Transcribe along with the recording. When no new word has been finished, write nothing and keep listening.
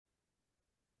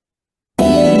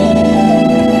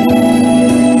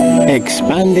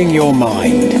Expanding Your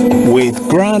Mind with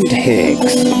Grant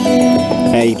Hicks,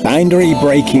 a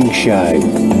boundary-breaking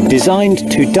show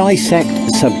designed to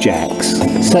dissect subjects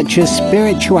such as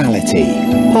spirituality,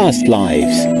 past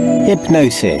lives,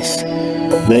 hypnosis,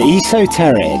 the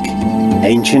esoteric,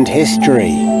 ancient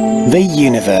history, the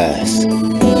universe,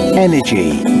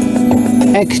 energy,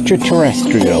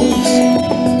 extraterrestrials,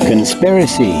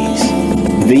 conspiracies,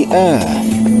 the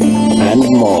earth, and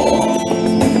more.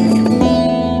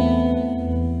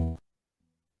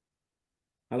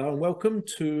 Hello and welcome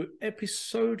to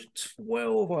episode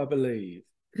 12, I believe.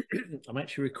 I'm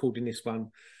actually recording this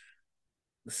one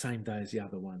the same day as the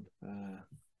other one.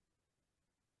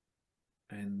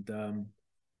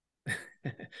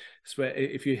 So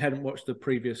if you hadn't watched the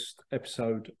previous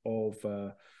episode of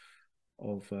the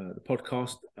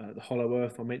podcast, The Hollow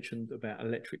Earth, I mentioned about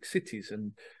electric cities.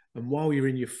 And while you're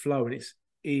in your flow and it's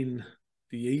in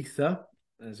the ether,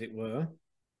 as it were,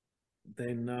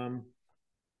 then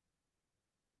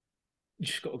you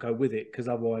just got to go with it, because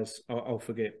otherwise I'll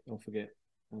forget.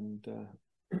 And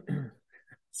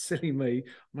silly me, I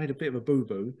made a bit of a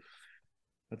boo-boo.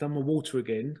 I've done my water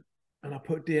again, and I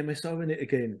put DMSO in it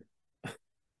again.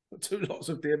 2 lots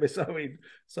of DMSO in,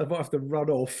 so I might have to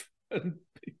run off and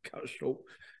be cut short.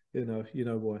 You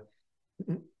know why.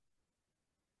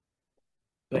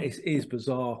 But it is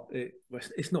bizarre.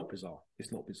 It's not bizarre.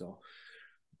 It's not bizarre.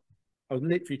 I was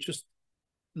literally just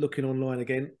looking online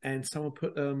again, and someone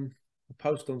put a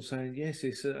post on saying, yes,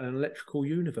 it's an electrical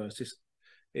universe.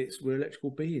 We're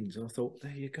electrical beings. And I thought,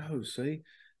 there you go, see?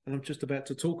 And I'm just about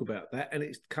to talk about that, and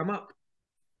it's come up.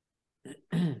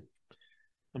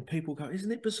 And people go,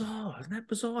 isn't it bizarre? Isn't that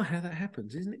bizarre how that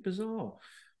happens? Isn't it bizarre?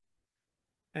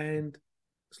 And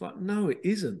it's like, no, it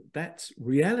isn't. That's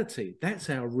reality. That's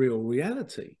our real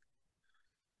reality.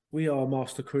 We are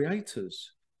master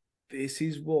creators. This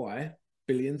is why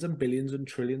billions and billions and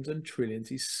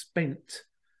trillions is spent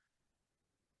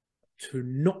to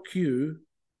knock you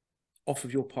off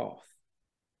of your path,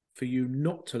 for you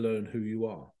not to learn who you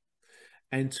are,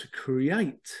 and to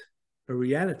create a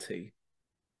reality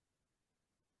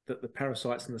that the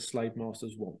parasites and the slave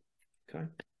masters want. Okay?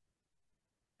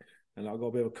 And I've got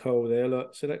a bit of a curl there.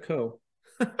 Look, see that curl?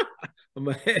 On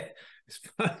my hair. It's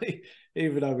funny.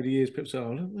 Even over the years, people say,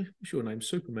 oh, look, what's your name?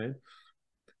 Superman.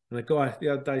 And a guy the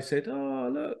other day said, oh,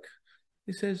 look.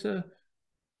 He says,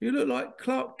 you look like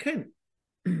Clark Kent.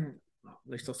 At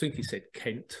least I think he said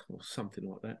Kent or something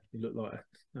like that. You look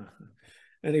like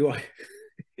Anyway.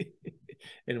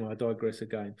 Anyway, I digress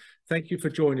again. Thank you for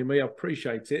joining me. I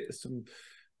appreciate it.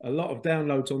 A lot of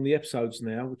downloads on the episodes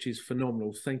now, which is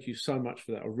phenomenal. Thank you so much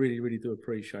for that. I really, really do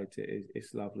appreciate it.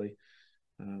 It's lovely.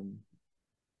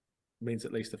 Means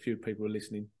at least a few people are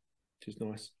listening, which is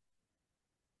nice.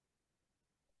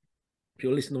 If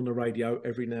you're listening on the radio,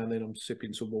 every now and then I'm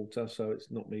sipping some water, so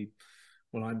it's not me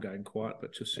when I'm going quiet,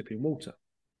 but just sipping water.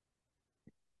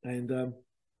 And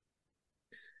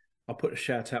I'll put a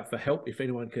shout out for help. If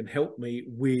anyone can help me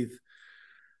with...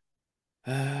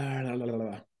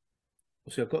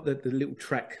 So I've got the little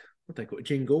track, what they got, a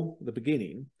jingle at the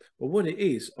beginning. But what it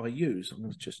is, I'm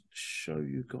going to just show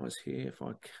you guys here if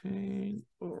I can,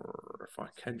 or if I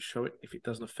can show it, if it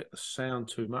doesn't affect the sound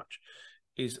too much,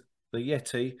 is the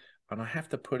Yeti, and I have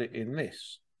to put it in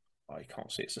this. I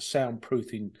can't see, it's a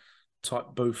soundproofing type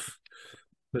booth.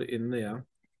 Put it in there.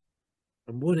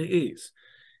 And what it is,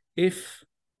 if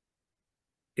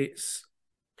it's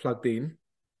plugged in,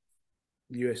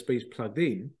 the USB's plugged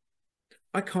in,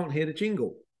 I can't hear the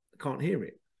jingle. I can't hear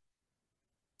it.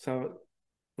 So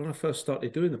when I first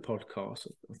started doing the podcast,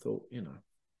 I thought,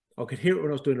 I could hear it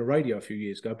when I was doing a radio a few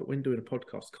years ago, but when doing a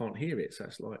podcast, I can't hear it. So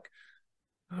it's like,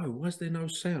 oh, why is there no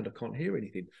sound? I can't hear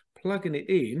anything. Plugging it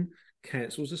in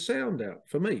cancels the sound out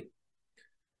for me.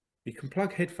 You can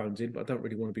plug headphones in, but I don't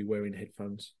really want to be wearing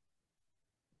headphones.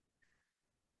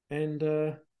 And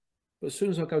but as soon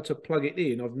as I go to plug it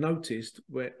in, I've noticed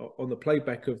where on the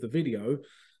playback of the video,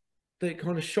 that it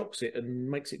kind of shocks it and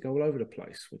makes it go all over the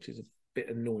place, which is a bit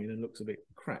annoying and looks a bit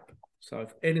crap. So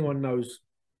if anyone knows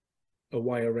a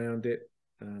way around it,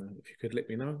 if you could let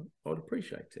me know, I'd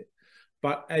appreciate it.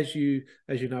 But as you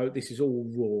know, this is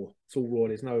all raw. It's all raw.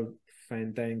 There's no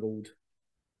fandangled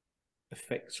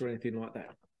effects or anything like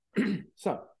that.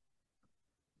 So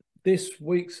this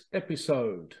week's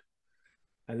episode,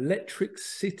 electric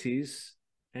cities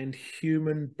and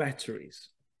human batteries.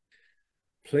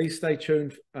 Please stay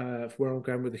tuned for where I'm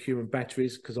going with the human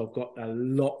batteries, because I've got a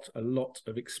lot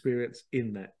of experience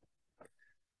in that.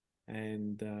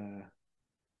 And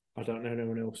I don't know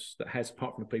anyone else that has,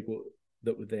 apart from the people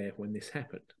that were there when this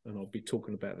happened. And I'll be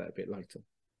talking about that a bit later.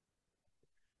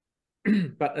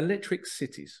 But electric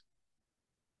cities.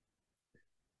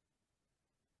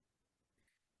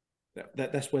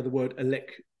 That's where the word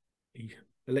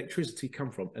electricity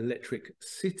come from, electric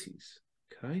cities,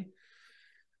 okay?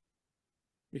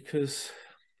 Because,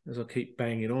 as I keep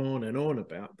banging on and on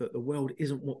about, that the world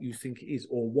isn't what you think it is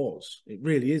or was. It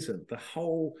really isn't. The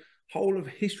whole of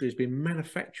history has been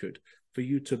manufactured for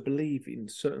you to believe in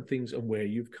certain things and where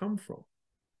you've come from.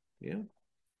 Yeah.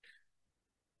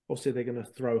 Obviously, they're going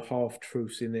to throw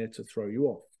half-truths in there to throw you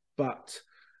off. But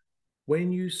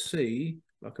when you see,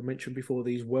 like I mentioned before,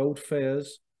 these world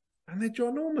fairs, and they're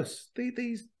ginormous.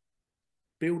 These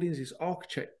buildings, this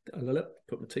architecture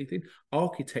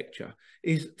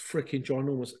is freaking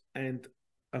ginormous and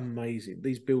amazing.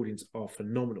 These buildings are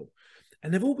phenomenal.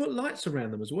 And they've all got lights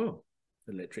around them as well.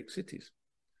 Electric cities.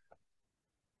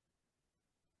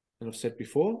 And I've said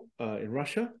before, in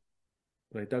Russia,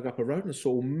 they dug up a road and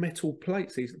saw metal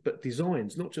plates, but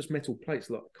designs, not just metal plates,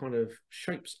 like kind of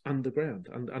shapes underground,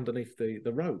 underneath the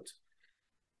road.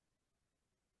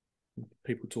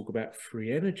 People talk about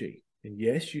free energy. And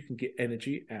yes, you can get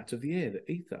energy out of the air,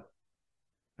 the ether.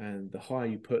 And the higher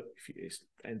you put, if it's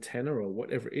antenna or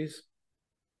whatever it is,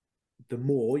 the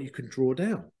more you can draw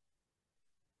down.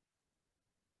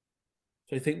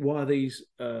 So you think, why are these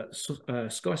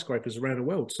skyscrapers around the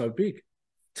world so big?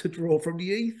 To draw from the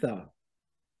ether.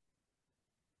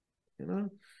 You know?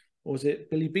 Or is it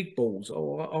Billy Big Balls?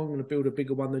 Oh, I'm going to build a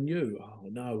bigger one than you. Oh,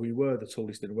 no, we were the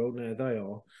tallest in the world. Now they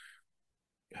are.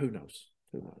 Who knows?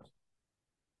 Who knows?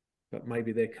 But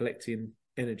maybe they're collecting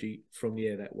energy from the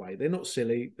air that way. They're not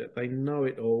silly. That they know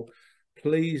it all.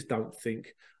 Please don't think,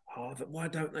 oh, why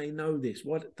don't they know this?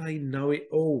 Why don't they know it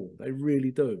all? They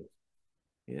really do.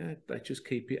 Yeah, they just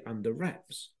keep it under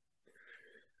wraps.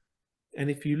 And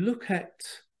if you look at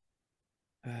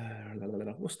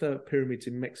what's the pyramids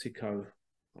in Mexico?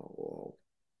 Oh,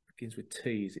 begins with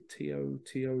T. Is it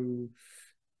T-O?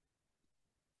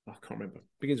 I can't remember.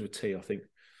 Begins with T, I think.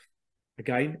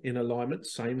 Again, in alignment,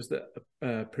 same as the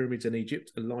pyramids in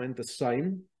Egypt, aligned the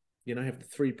same. You know, have the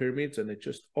three pyramids and they're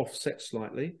just offset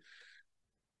slightly.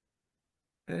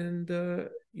 And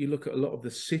you look at a lot of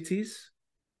the cities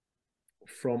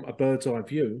from a bird's eye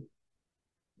view,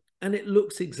 and it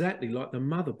looks exactly like the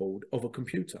motherboard of a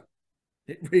computer.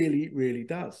 It really, really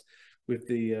does, with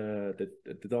the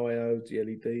diodes, the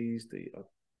LEDs, the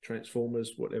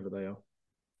transformers, whatever they are.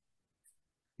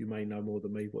 You may know more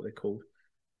than me what they're called.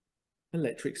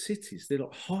 Electric cities. They're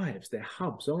like hives. They're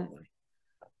hubs, aren't they?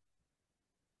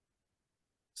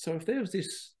 So if there was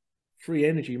this free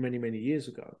energy many, many years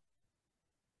ago,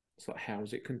 it's like, how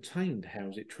is it contained? How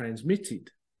is it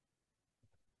transmitted?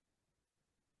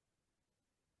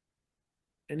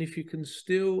 And if you can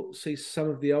still see some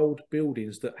of the old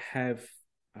buildings that have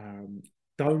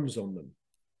domes on them,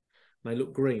 they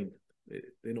look green.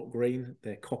 They're not green,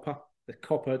 they're copper. They're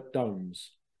copper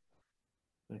domes.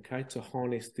 Okay, to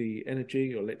harness the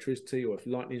energy or electricity, or if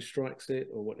lightning strikes it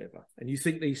or whatever. And you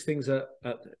think these things are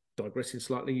digressing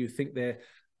slightly, you think they're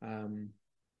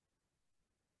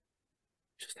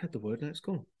just had the word, now it's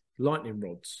gone. Lightning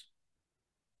rods.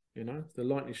 You know, the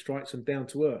lightning strikes them down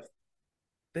to earth.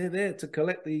 They're there to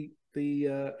collect the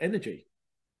energy.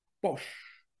 Bosh.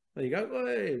 There you go.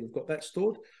 Hey, we've got that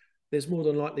stored. There's more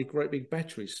than likely great big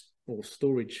batteries or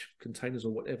storage containers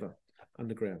or whatever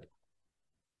underground.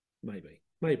 Maybe.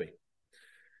 Maybe.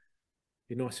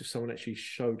 Be nice if someone actually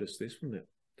showed us this, wouldn't it?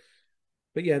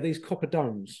 But yeah, these copper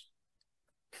domes,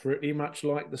 pretty much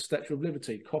like the Statue of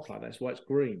Liberty, copper, that's why it's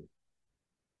green.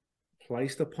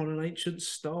 Placed upon an ancient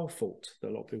star fault that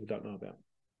a lot of people don't know about.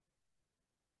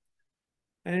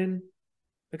 And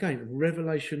again,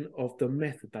 revelation of the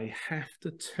method. They have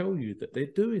to tell you that they're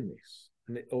doing this,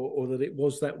 and or that it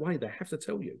was that way. They have to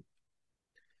tell you.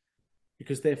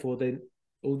 Because therefore, then,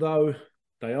 although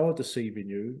they are deceiving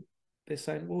you, they're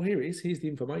saying, well, here it is. Here's the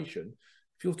information.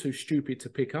 If you're too stupid to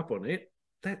pick up on it,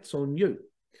 that's on you.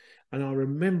 And I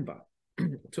remember I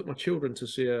took my children to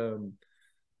see a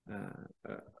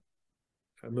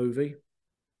movie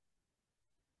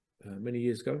many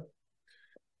years ago.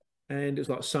 And it was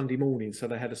like Sunday morning. So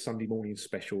they had a Sunday morning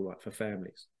special, like, for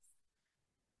families.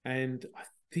 And I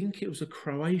think it was a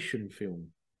Croatian film.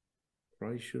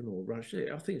 Croatian or Russian.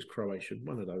 I think it's Croatian,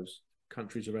 one of those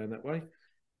countries around that way.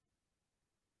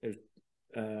 It was,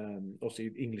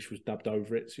 obviously, English was dubbed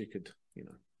over it, so you could, you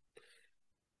know.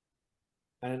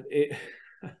 And it,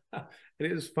 and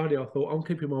it was funny. I thought, I'm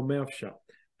keeping my mouth shut.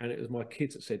 And it was my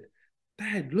kids that said,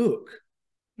 Dad, look.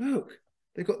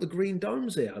 They've got the green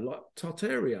domes there, like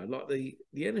Tartaria, like the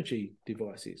energy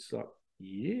devices. Like,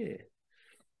 yeah.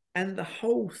 And the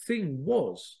whole thing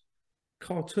was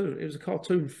cartoon. It was a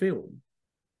cartoon film.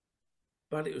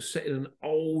 but it was set in an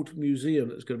old museum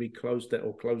that's going to be closed down,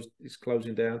 or it's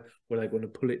closing down, where they're going to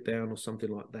pull it down or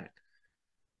something like that.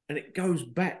 And it goes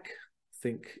back, I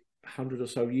think, 100 or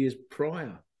so years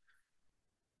prior,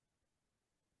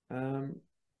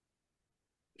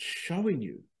 showing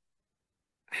you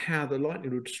how the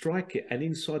lightning would strike it, and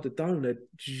inside the dome,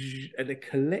 they're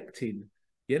collecting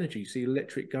the energy. See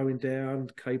electric going down,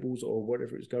 cables or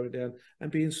whatever it's going down,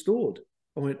 and being stored.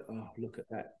 I went, oh, look at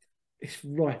that. It's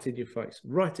right in your face,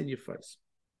 right in your face.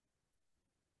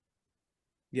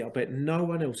 Yeah, I bet no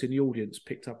one else in the audience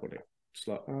picked up on it. It's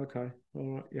like, oh, okay,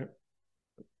 all right, yeah.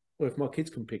 Well, if my kids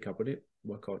can pick up on it,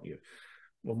 why can't you?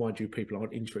 Well, mind you, people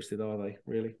aren't interested, are they?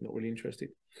 Really? Not really interested.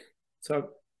 So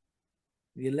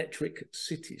the electric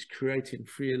cities, creating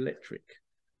free electric.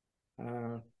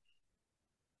 And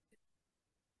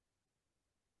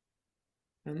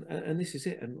this is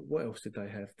it. And what else did they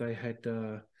have? They had,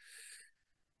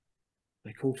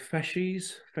 they called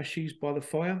fasces by the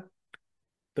fire.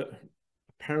 But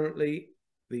apparently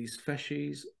these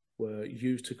fasces were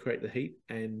used to create the heat,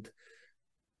 and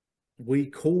we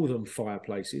call them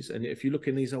fireplaces. And if you look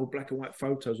in these old black and white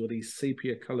photos or these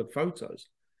sepia coloured photos,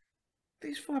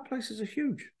 these fireplaces are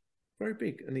huge, very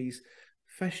big. And these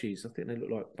fasces, I think they look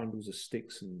like bundles of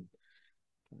sticks and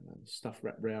stuff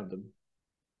wrapped around them.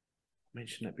 I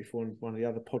mentioned that before in one of the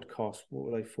other podcasts.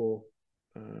 What were they for?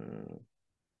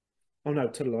 Oh no,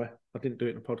 tell a lie. I didn't do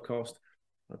it in a podcast.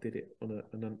 I did it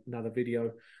on another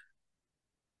video.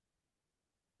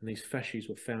 And these fasces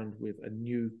were found with a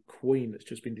new queen that's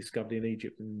just been discovered in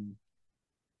Egypt, and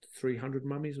 300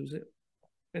 mummies, was it?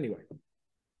 Anyway.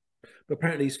 But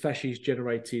apparently these fasces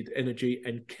generated energy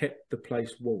and kept the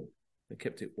place warm. They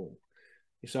kept it warm.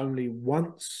 It's only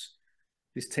once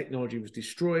this technology was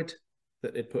destroyed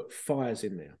that they put fires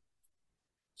in there.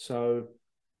 So,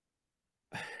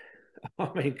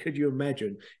 I mean, could you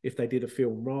imagine if they did a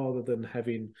film rather than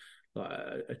having like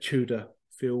a Tudor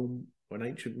film or an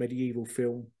ancient medieval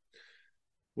film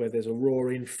where there's a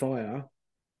roaring fire,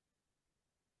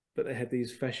 but they had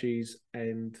these fasces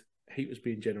and heat was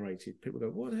being generated? People go,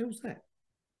 what the hell's that?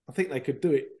 I think they could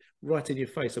do it right in your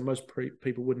face, and most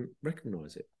people wouldn't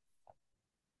recognize it.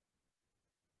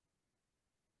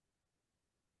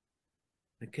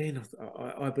 Again,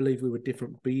 I believe we were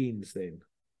different beings then.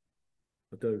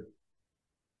 I do.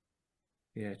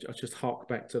 Yeah, I just hark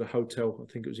back to the hotel,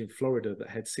 I think it was in Florida, that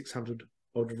had 600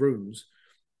 odd rooms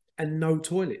and no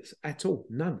toilets at all.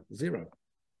 None, zero.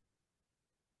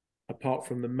 Apart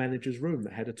from the manager's room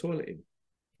that had a toilet in.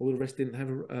 All the rest didn't have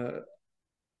a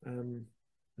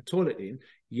toilet in,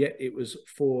 yet it was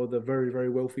for the very, very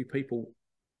wealthy people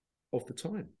of the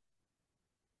time.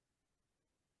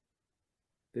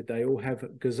 Did they all have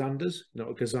gazundas? You know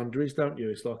what a gazunda is, don't you?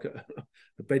 It's like a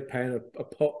bedpan, a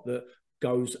pot that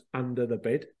goes under the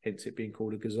bed, hence it being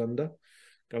called a gazunda.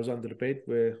 Goes under the bed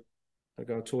where they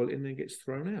go to toilet in and then gets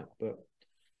thrown out.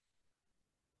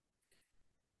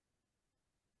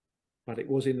 But it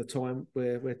was in the time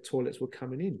where toilets were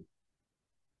coming in.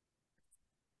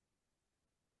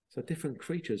 So different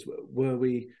creatures. Were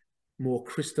we more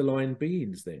crystalline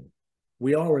beings then?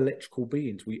 We are electrical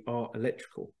beings. We are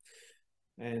electrical.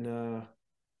 And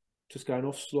just going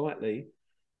off slightly,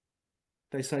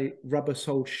 they say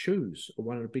rubber-soled shoes are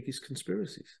one of the biggest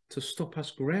conspiracies to stop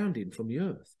us grounding from the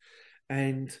earth.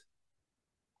 And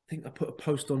I think I put a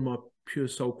post on my Pure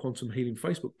Soul Quantum Healing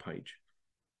Facebook page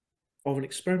of an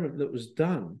experiment that was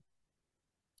done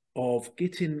of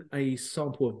getting a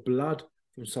sample of blood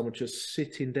from someone just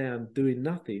sitting down doing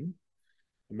nothing.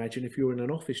 Imagine if you were in an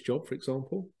office job, for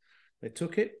example. They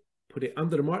took it, put it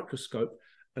under the microscope,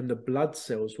 and the blood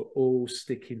cells were all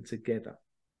sticking together,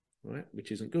 right?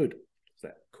 Which isn't good.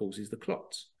 That causes the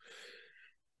clots.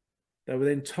 They were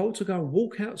then told to go and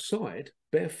walk outside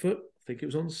barefoot. I think it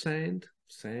was on sand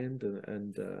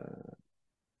and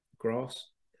grass.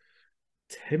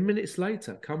 10 minutes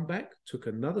later, come back, took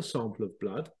another sample of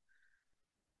blood,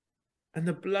 and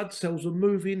the blood cells were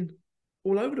moving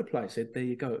all over the place. Said, there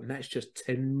you go. And that's just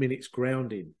 10 minutes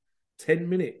grounding. 10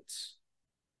 minutes.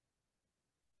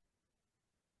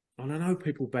 And I know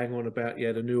people bang on about,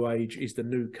 yeah, the new age is the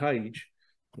new cage,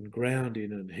 and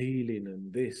grounding and healing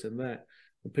and this and that.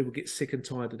 And people get sick and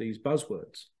tired of these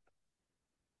buzzwords.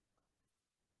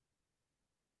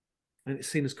 And it's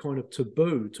seen as kind of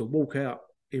taboo to walk out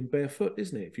in barefoot,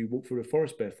 isn't it? If you walk through the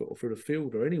forest barefoot or through the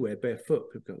field or anywhere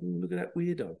barefoot, people go, oh, look at that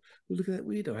weirdo. Oh, look at that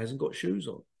weirdo, hasn't got shoes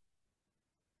on.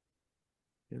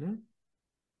 You know?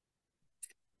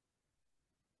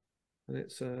 And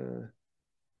it's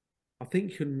I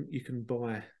think you can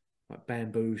buy like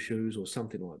bamboo shoes or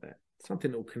something like that.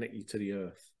 Something that will connect you to the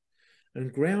earth.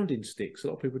 And grounding sticks. A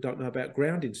lot of people don't know about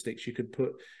grounding sticks. You could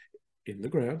put in the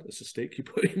ground. It's a stick you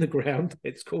put in the ground.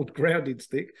 It's called grounding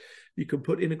stick. You can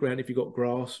put in the ground if you've got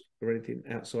grass or anything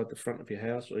outside the front of your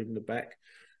house or even the back.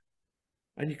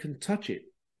 And you can touch it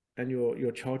and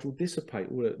your charge will dissipate.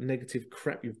 All the negative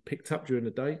crap you've picked up during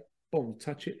the day, boom,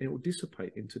 touch it and it will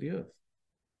dissipate into the earth.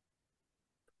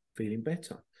 Feeling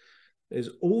better. There's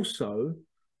also,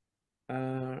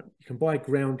 you can buy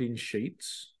grounding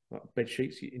sheets, like bed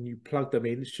sheets, and you plug them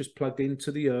in. It's just plugged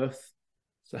into the earth.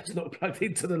 So it's not plugged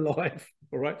into the live,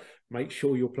 all right? Make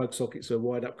sure your plug sockets are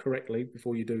wired up correctly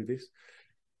before you do this.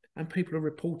 And people are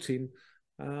reporting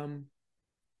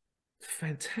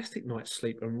fantastic night's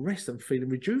sleep and rest and feeling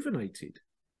rejuvenated.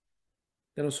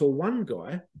 Then I saw one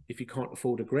guy, if he can't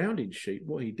afford a grounding sheet,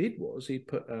 what he did was he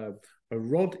put a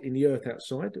rod in the earth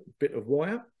outside, a bit of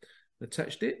wire,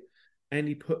 attached it, and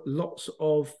he put lots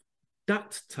of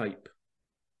duct tape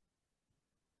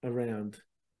around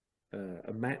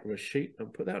a mat or a sheet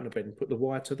and put that on the bed and put the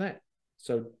wire to that.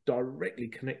 So directly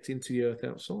connecting to the earth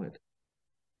outside.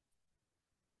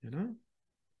 You know?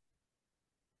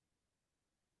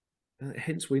 And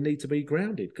hence we need to be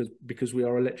grounded because we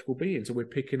are electrical beings and we're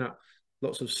picking up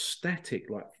lots of static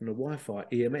like from the Wi-Fi,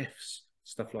 EMFs,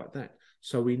 stuff like that.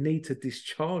 So we need to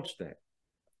discharge that.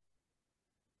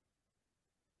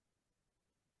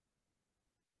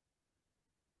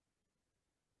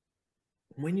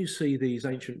 When you see these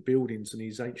ancient buildings and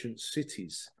these ancient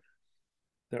cities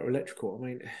that are electrical, I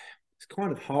mean, it's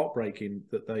kind of heartbreaking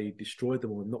that they destroyed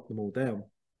them all and knocked them all down.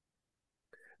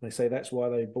 They say that's why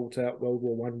they brought out World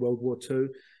War I, World War II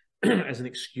as an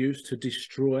excuse to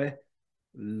destroy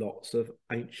lots of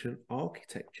ancient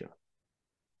architecture.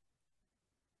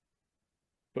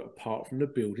 But apart from the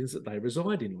buildings that they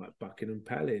reside in, like Buckingham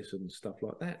Palace and stuff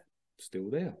like that,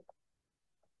 still there.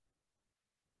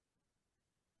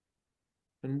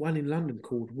 And one in London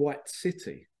called White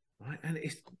City, right?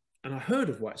 And I heard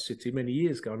of White City many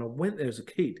years ago, and I went there as a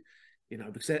kid, you know,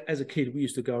 because as a kid we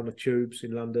used to go on the tubes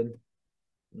in London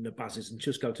and the buses and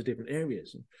just go to different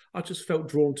areas. And I just felt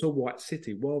drawn to White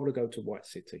City. Why would I go to White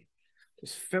City?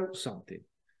 Just felt something.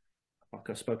 Like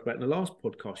I spoke about in the last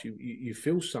podcast, you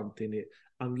feel something, it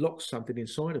unlocks something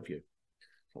inside of you.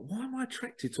 But why am I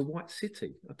attracted to White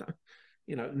City? I don't,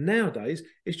 you know, nowadays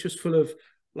it's just full of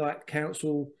like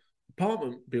council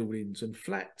apartment buildings and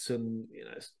flats, and you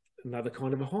know, it's another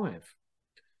kind of a hive.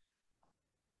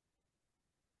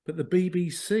 But the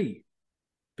BBC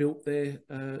built their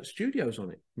studios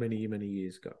on it many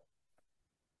years ago,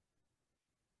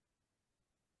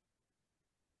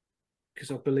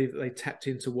 because I believe that they tapped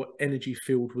into what energy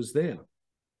field was there.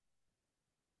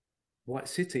 White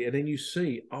City, and then you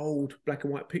see old black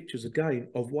and white pictures again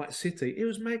of White City. It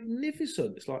was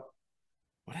magnificent. It's like,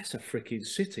 well, that's a freaking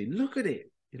city. Look at it.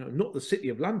 You know, not the city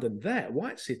of London, that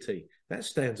White City. That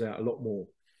stands out a lot more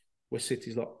where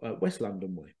cities like West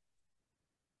London way.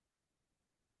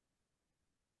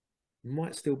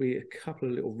 Might still be a couple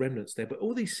of little remnants there, but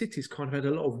all these cities kind of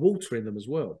had a lot of water in them as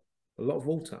well. A lot of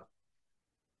water.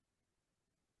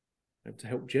 And to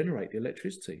help generate the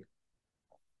electricity.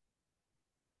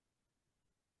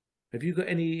 Have you got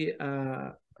any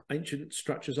ancient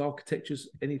structures, architectures,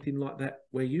 anything like that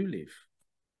where you live?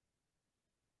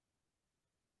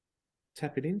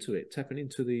 Tapping into it, tapping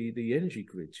into the energy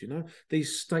grids, you know,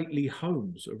 these stately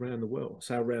homes around the world.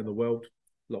 So around the world,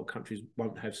 a lot of countries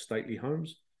won't have stately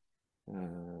homes.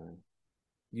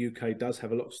 UK does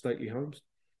have a lot of stately homes.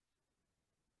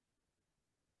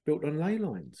 Built on ley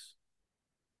lines,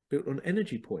 built on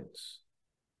energy points.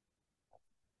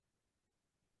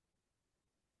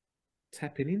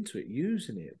 Tapping into it,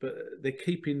 using it, but they're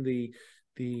keeping the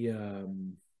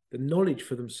knowledge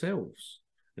for themselves.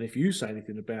 And if you say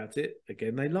anything about it,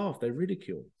 again, they laugh, they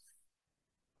ridicule.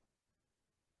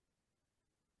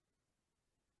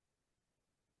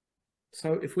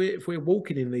 So if we're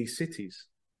walking in these cities,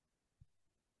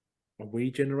 are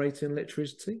we generating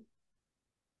electricity?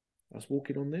 Us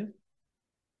walking on there?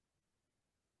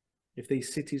 If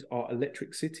these cities are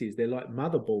electric cities, they're like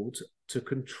motherboards to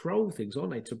control things,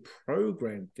 aren't they? To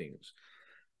program things.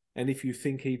 And if you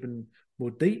think even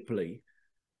more deeply,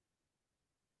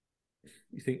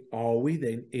 you think, are we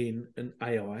then in an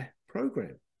AI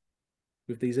program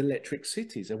with these electric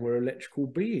cities, and we're electrical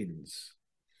beings?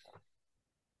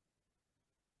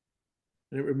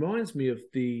 And it reminds me of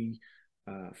the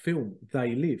film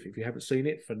They Live. If you haven't seen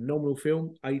it, phenomenal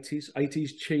film,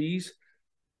 80s cheese,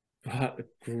 but a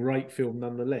great film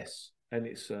nonetheless. And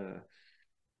it's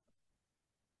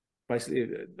basically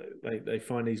they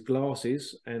find these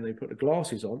glasses and they put the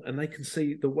glasses on and they can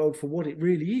see the world for what it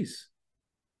really is.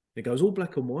 It goes all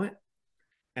black and white,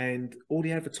 and all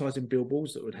the advertising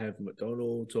billboards that would have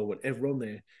McDonald's or whatever on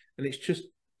there, and it's just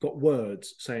got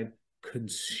words saying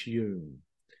consume,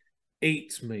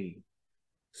 eat me,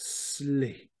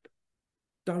 sleep,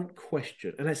 don't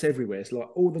question. And that's everywhere. It's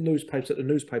like all the newspapers at the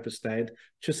newspaper stand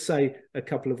just say a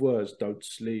couple of words: don't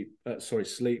sleep,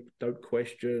 sleep, don't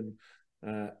question,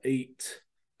 eat,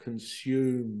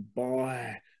 consume,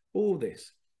 buy, all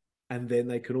this. And then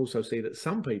they can also see that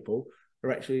some people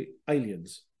are actually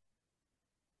aliens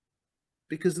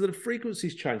because the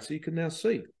frequencies change. So you can now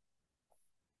see.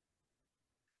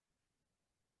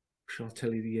 Shall I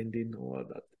tell you the ending? Or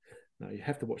no, you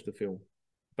have to watch the film.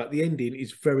 But the ending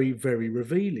is very, very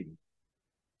revealing.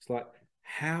 It's like,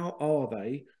 how are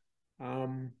they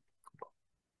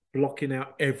blocking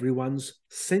out everyone's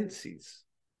senses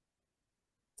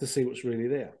to see what's really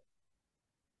there?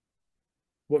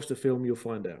 Watch the film, you'll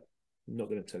find out. I'm not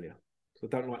going to tell you. So I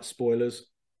don't like spoilers.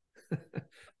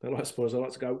 Don't like spoilers. I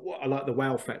like to go, what? I like the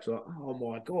wow factor. Like, oh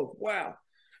my God, wow.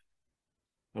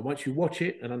 And once you watch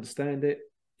it and understand it,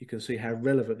 you can see how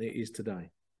relevant it is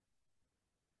today.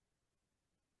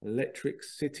 Electric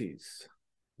cities,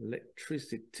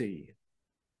 electricity,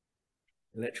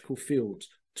 electrical fields,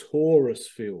 torus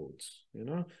fields, you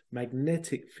know,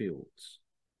 magnetic fields.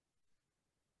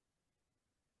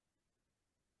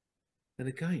 And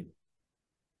again,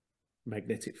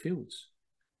 magnetic fields.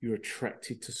 You're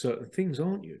attracted to certain things,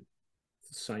 aren't you?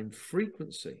 The same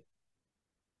frequency,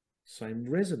 same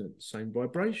resonance, same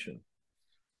vibration.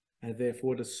 And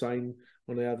therefore the same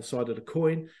on the other side of the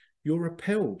coin, you're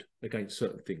repelled against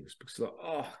certain things because like,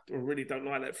 oh, I really don't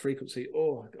like that frequency.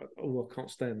 Oh, I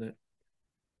can't stand that.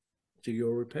 So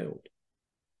you're repelled.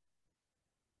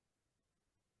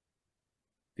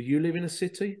 Do you live in a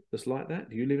city that's like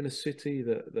that? Do you live in a city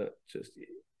that just,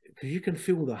 because you can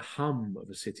feel the hum of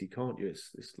a city, can't you?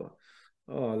 It's like,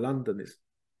 oh, London is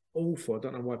awful. I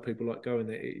don't know why people like going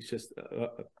there. It's just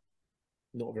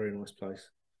not a very nice place.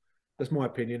 That's my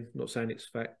opinion. I'm not saying it's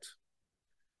fact.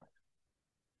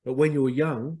 But when you're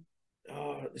young, you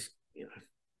know,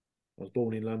 I was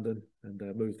born in London and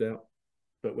moved out.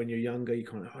 But when you're younger, you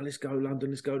kind of, oh, let's go London,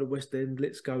 let's go to West End,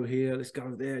 let's go here, let's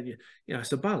go there. And you know,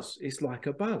 it's a buzz. It's like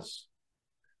a buzz.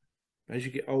 As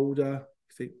you get older,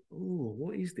 you think, oh,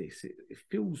 what is this? It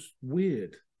feels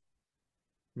weird.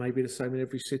 Maybe the same in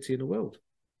every city in the world.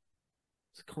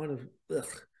 It's kind of,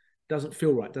 doesn't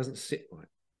feel right, doesn't sit right.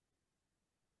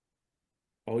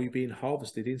 Are you being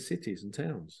harvested in cities and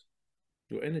towns?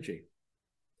 Your energy?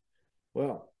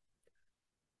 Well,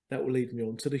 that will lead me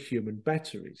on to the human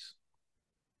batteries.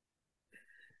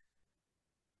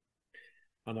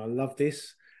 And I love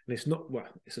this. And it's not, well,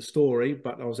 it's a story,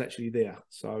 but I was actually there.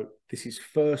 So this is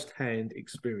first-hand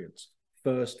experience.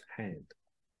 First-hand.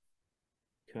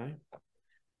 Okay.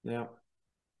 Now,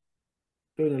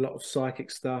 doing a lot of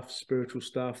psychic stuff, spiritual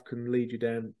stuff can lead you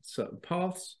down certain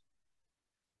paths.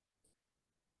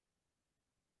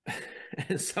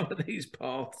 And some of these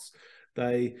paths,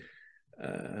 they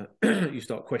you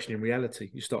start questioning reality.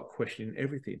 You start questioning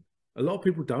everything. A lot of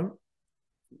people don't.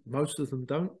 Most of them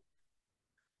don't.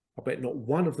 I bet not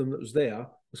one of them that was there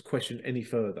was questioned any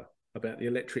further about the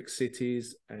electric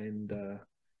cities and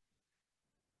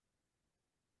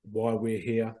why we're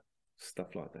here,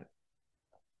 stuff like that.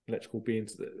 Electrical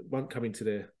beings that won't come into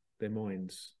their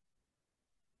minds.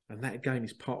 And that again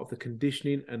is part of the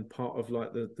conditioning and part of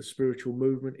like the spiritual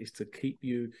movement is to keep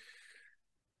you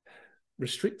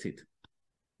restricted,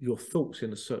 your thoughts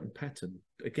in a certain pattern.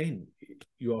 Again,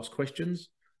 you ask questions,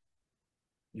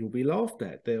 you'll be laughed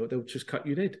at. They'll just cut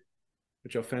you dead,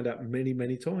 which I've found out many,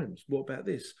 many times. What about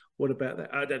this? What about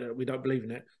that? I don't know. We don't believe in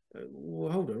that.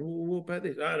 Well, hold on. What about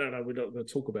this? I don't know. We're not going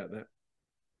to talk about that.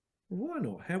 Why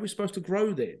not? How are we supposed to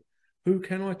grow then? Who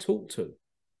can I talk to?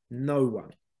 No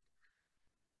one.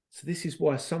 So this is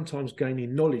why sometimes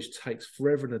gaining knowledge takes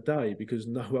forever and a day because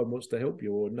no one wants to help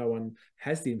you or no one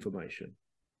has the information.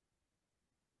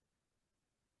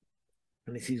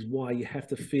 And this is why you have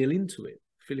to feel into it,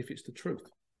 feel if it's the truth.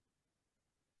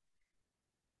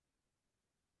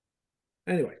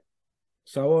 Anyway,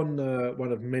 so on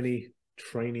one of many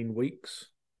training weeks,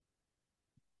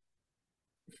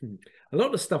 a lot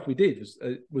of the stuff we did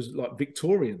was like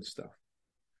Victorian stuff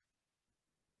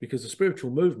because the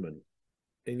spiritual movement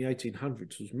in the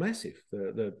 1800s was massive.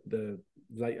 The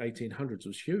late 1800s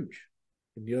was huge,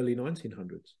 in the early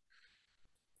 1900s.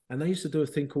 And they used to do a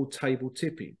thing called table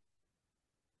tipping.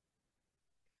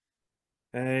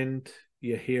 And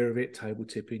you hear of it, table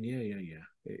tipping, yeah.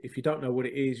 If you don't know what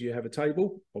it is, you have a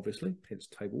table, obviously, hence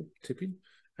table tipping,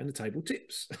 and the table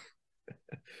tips.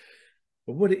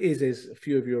 But what it is a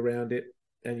few of you around it,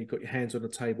 and you've got your hands on the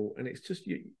table, and it's just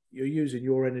you're using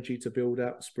your energy to build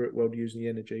up, the spirit world using the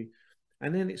energy,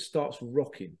 and then it starts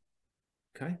rocking.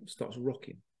 Okay, it starts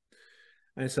rocking,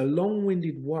 and it's a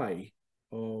long-winded way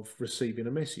of receiving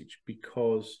a message,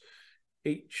 because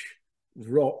each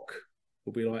rock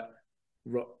will be like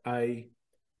rock A,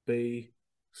 B,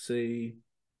 C,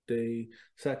 D.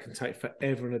 So that can take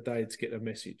forever and a day to get a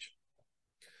message.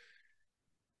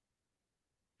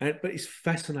 But it's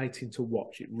fascinating to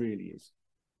watch. It really is.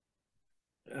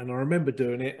 And I remember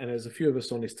doing it, and there's a few of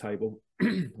us on this table,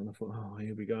 and I thought, oh,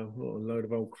 here we go. What a load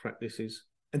of old crap this is.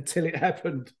 Until it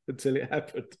happened.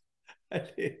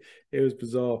 And it was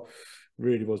bizarre.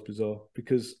 Really was bizarre,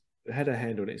 because it had a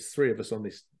hand on it. It's three of us on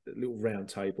this little round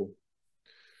table.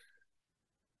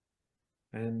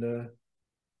 And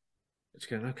it's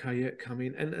going, okay, yeah, come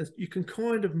in. And you can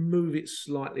kind of move it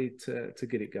slightly to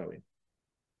get it going.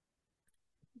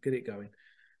 Get it going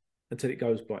until it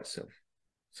goes by itself.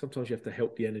 Sometimes you have to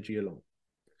help the energy along.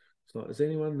 It's like, is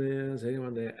anyone there? Is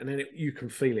anyone there? And then you can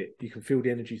feel it. You can feel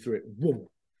the energy through it. Whoom.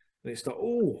 And it's like,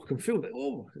 oh, I can feel that.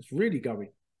 Oh, it's really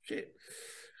going. Shit.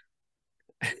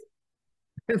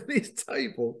 And this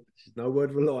table, this is no word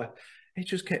of a lie, it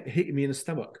just kept hitting me in the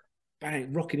stomach.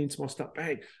 Bang, rocking into my stomach.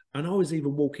 Bang. And I was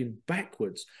even walking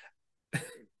backwards.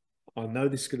 I know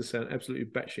this is going to sound absolutely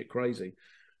batshit crazy.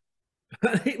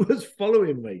 And it was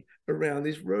following me around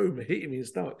this room, hitting me in the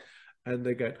stomach. And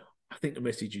they go, I think the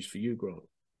message is for you, Grant.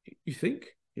 You think?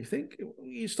 You think?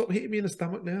 You stop hitting me in the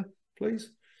stomach now,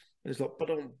 please? And it's like,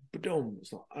 ba-dum, ba-dum.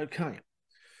 It's like, okay.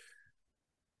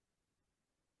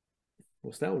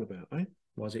 What's that all about, eh?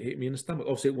 Why is it hitting me in the stomach?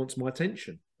 Obviously, it wants my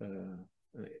attention.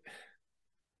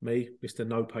 Me, Mr.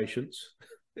 No Patience.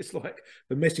 It's like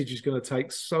the message is going to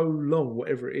take so long,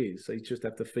 whatever it is. So you just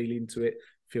have to feel into it,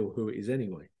 feel who it is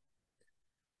anyway.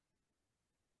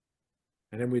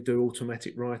 And then we do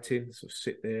automatic writing, so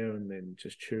sit there and then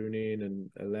just tune in and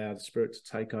allow the spirit to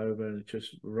take over and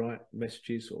just write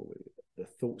messages, or the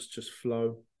thoughts just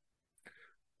flow.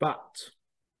 But,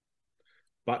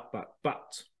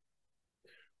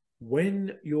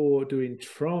 when you're doing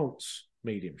trance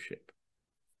mediumship,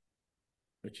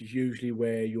 which is usually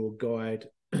where your guide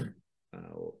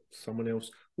or someone else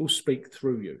will speak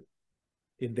through you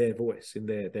in their voice, in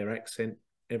their accent,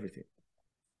 everything.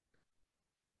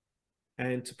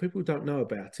 And to people who don't know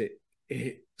about it,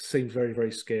 it seems very,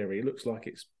 very scary. It looks like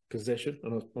it's possession,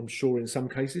 and I'm sure in some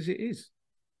cases it is.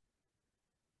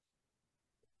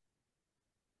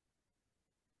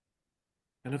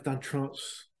 And I've done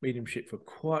trance mediumship for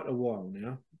quite a while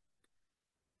now.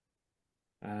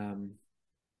 I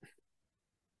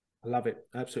love it.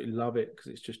 I absolutely love it,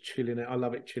 because it's just chilling out. I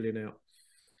love it chilling out.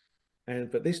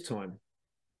 But this time,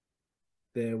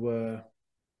 there were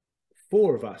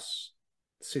four of us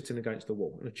sitting against the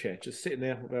wall in a chair, just sitting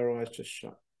there with our eyes just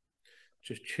shut,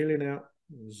 just chilling out,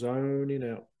 zoning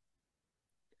out.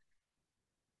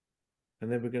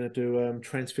 And then we're going to do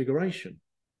transfiguration,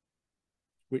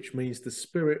 which means the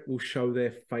spirit will show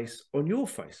their face on your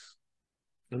face.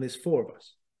 And there's four of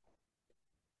us.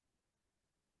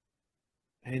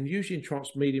 And usually in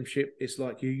trance mediumship, it's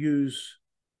like you use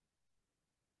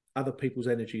other people's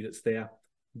energy that's there.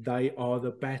 They are the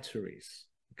batteries,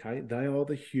 okay? They are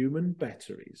the human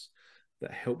batteries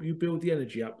that help you build the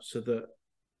energy up so that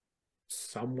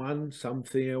someone,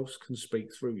 something else can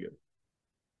speak through you.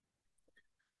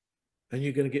 And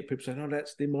you're going to get people saying, oh,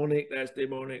 that's demonic,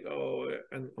 oh,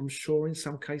 and I'm sure in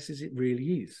some cases it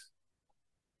really is.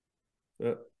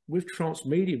 But with trance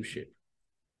mediumship,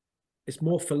 it's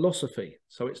more philosophy.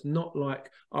 So it's not like,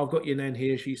 oh, I've got your nan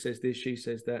here, she says this, she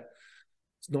says that.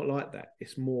 It's not like that.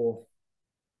 It's more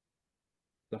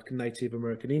like a Native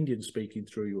American Indian speaking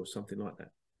through you or something like that.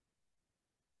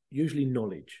 Usually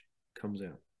knowledge comes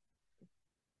out.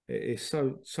 It's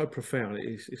so profound.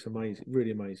 It's amazing,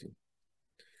 really amazing.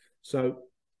 So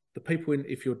the people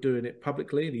if you're doing it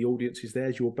publicly, the audience is there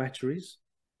as your batteries.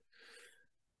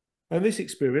 And this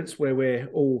experience where we're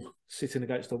all sitting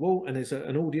against the wall and there's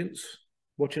an audience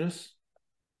watching us,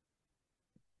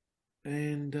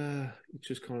 and it's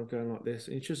just kind of going like this,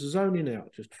 and it's just zoning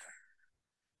out, just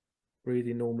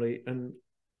breathing normally. And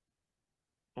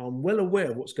I'm well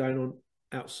aware of what's going on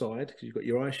outside, because you've got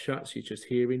your eyes shut, so you're just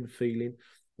hearing, feeling.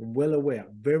 I'm well aware,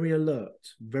 very alert,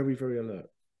 very, very alert.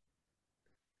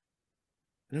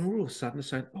 And then all of a sudden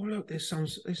saying, oh, look, there's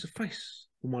a face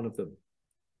on one of them.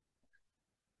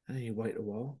 And then you wait a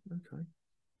while. Okay.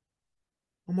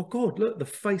 Oh my God, look, the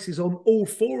face is on all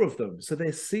four of them. So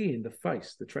they're seeing the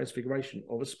face, the transfiguration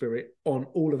of a spirit on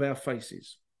all of our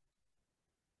faces.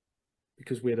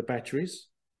 Because we're the batteries.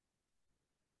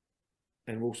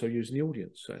 And we're also using the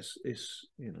audience. So it's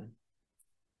you know.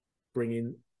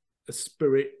 bringing a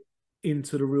spirit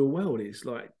into the real world. It's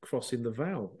like crossing the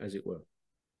veil, as it were.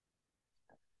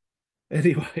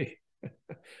 Anyway,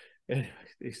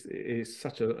 it's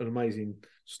such an amazing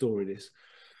story, this.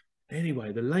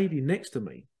 Anyway, the lady next to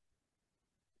me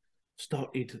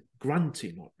started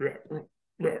grunting, like,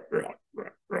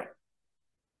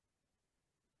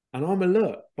 and I'm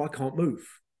alert, but I can't move.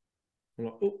 I'm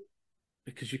like, oh,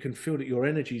 because you can feel that your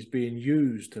energy is being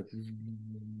used to,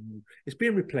 it's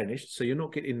being replenished, so you're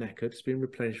not getting knackered. It's being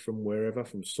replenished from wherever,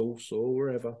 from source or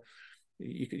wherever.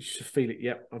 You can just feel it.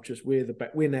 Yep,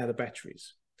 we're now the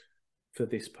batteries for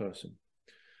this person.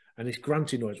 And this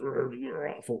grunting noise,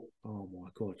 I thought, oh my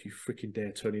God, you freaking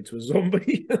dare turn into a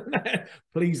zombie.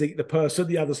 Please eat the person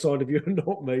the other side of you and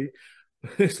not me.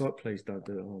 It's like, please don't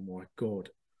do it. Oh my God.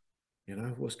 You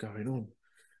know, what's going on?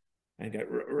 And go,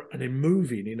 and then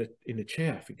moving in a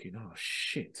chair, thinking, oh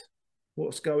shit,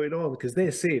 what's going on? Because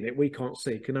they're seeing it, we can't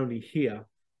see, can only hear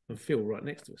and feel right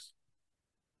next to us.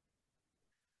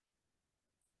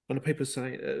 And the people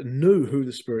saying knew who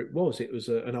the spirit was. It was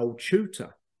an old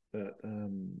tutor at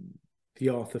the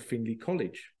Arthur Findlay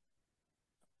College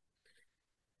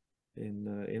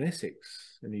in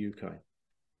Essex, in the UK,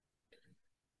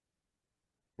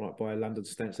 right by London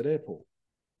Stansted Airport.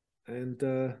 And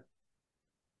they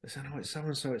said, oh, it's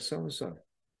so-and-so, it's so-and-so.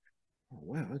 Oh,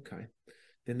 wow, okay.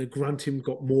 Then the grunting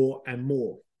got more and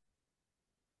more.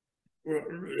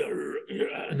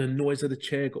 And the noise of the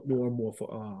chair got more and more. I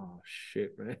thought, oh,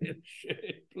 shit, man.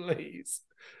 Shit, please.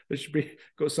 There should be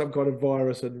got some kind of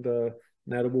virus and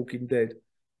now The Walking Dead.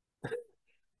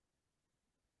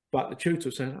 But the tutor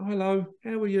was saying, oh, hello,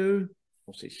 how are you?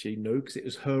 Obviously, she knew because it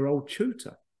was her old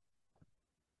tutor.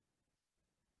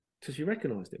 So she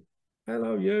recognised him.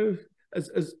 Hello, you.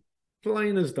 As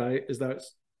plain as day, as though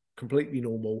it's completely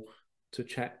normal to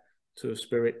chat to a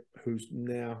spirit who's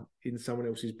now in someone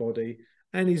else's body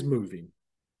and is moving.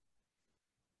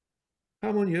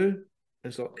 Come on, you. And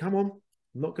it's like, come on.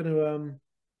 I'm not going to,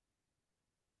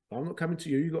 I'm not coming to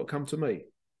you. You've got to come to me.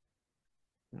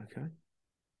 Okay.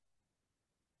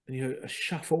 And you hear a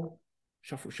shuffle,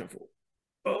 shuffle, shuffle.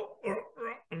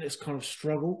 And this kind of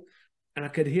struggle. And I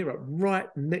could hear her right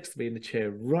next to me in the chair,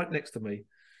 right next to me.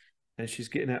 And she's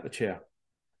getting out of the chair.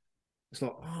 It's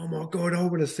like, oh my God, I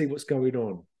want to see what's going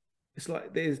on. It's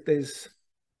like there's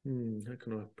how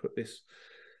can I put this?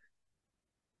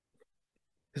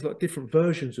 There's like different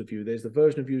versions of you. There's the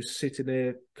version of you sitting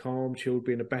there, calm, chilled,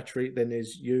 being a battery. Then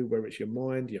there's you, where it's your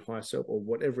mind, your higher self, or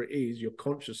whatever it is, your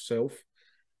conscious self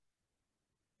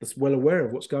that's well aware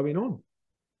of what's going on.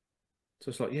 So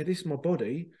it's like, yeah, this is my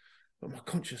body, but my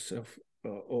conscious self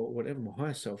or whatever my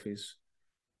higher self is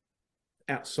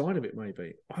outside of it,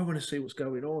 maybe. I want to see what's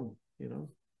going on, you know.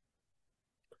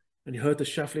 And you heard the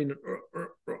shuffling,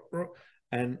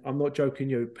 and I'm not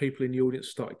joking you, people in the audience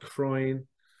started crying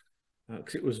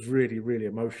because it was really, really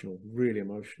emotional, really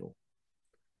emotional.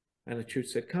 And the tutor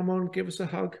said, come on, give us a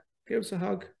hug, give us a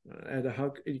hug. And a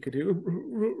hug, and you could hear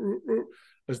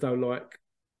as though like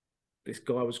this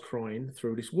guy was crying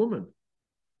through this woman.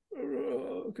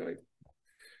 Okay.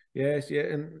 Yes, yeah.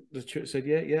 And the tutor said,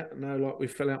 yeah, no, like we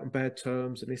fell out on bad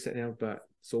terms and this and that, but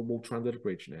it's all water under the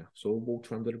bridge now. It's all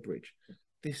water under the bridge.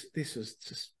 This is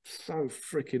just so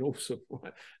freaking awesome,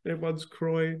 right? Everyone's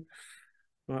crying.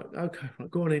 Right, okay,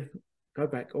 right, go on in, go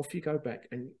back, off you go back.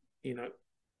 And, you know,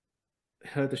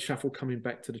 heard the shuffle coming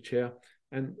back to the chair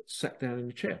and sat down in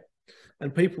the chair.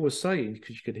 And people were saying,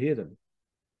 because you could hear them,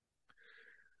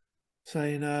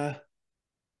 saying,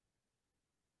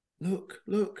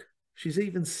 look, she's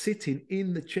even sitting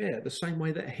in the chair the same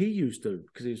way that he used to,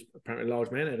 because he was apparently a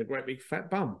large man, had a great big fat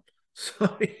bum.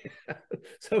 So,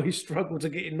 so he struggled to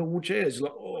get in normal chairs. He's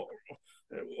like,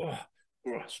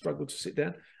 struggled to sit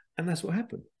down. And that's what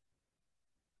happened.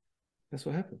 That's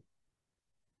what happened.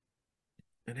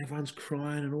 And everyone's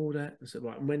crying and all that. And so,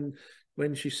 right, and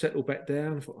when she settled back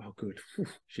down, I thought, oh, good.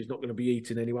 She's not going to be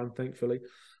eating anyone, thankfully.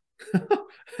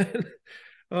 And,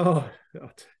 oh,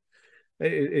 God.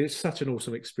 It's such an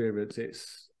awesome experience.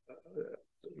 It's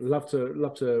love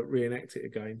to reenact it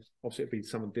again. Obviously, it'd be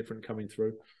something different coming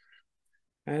through.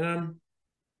 And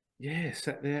yeah,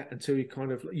 sat there until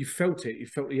you felt it. You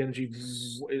felt the energy.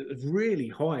 It was really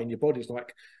high in your body. It's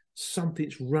like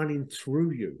something's running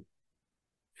through you.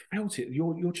 Felt it.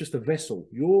 You're just a vessel.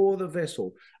 You're the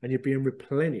vessel, and you're being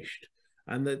replenished.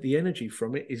 And the energy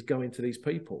from it is going to these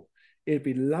people. It'd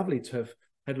be lovely to have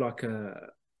had like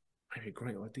maybe a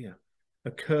great idea.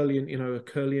 A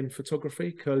Kirlian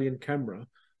photography, Kirlian camera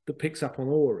that picks up on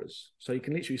auras. So you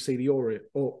can literally see the aura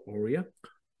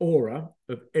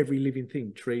of every living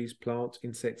thing, trees, plants,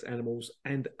 insects, animals,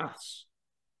 and us.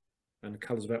 and the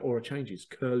colours of our aura changes,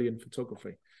 Kirlian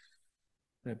photography.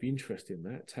 That'd be interesting,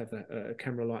 that, to have that, a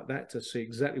camera like that to see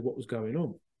exactly what was going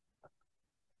on.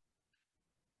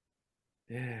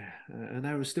 Yeah, and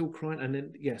they were still crying. And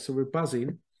then, yeah, so we're buzzing.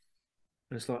 And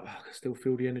it's like, oh, I can still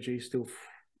feel the energy, still,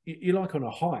 you're like on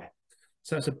a high.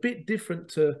 So it's a bit different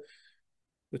to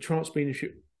the trance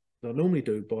mediumship that I normally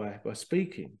do by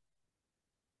speaking,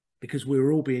 because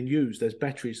we're all being used as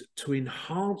batteries to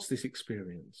enhance this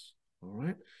experience, all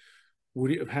right?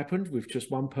 Would it have happened with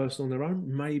just one person on their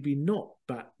own? Maybe not,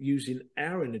 but using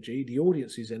our energy, the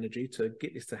audience's energy, to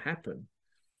get this to happen,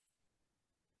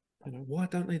 you know, why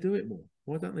don't they do it more?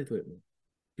 Why don't they do it more?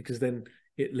 Because then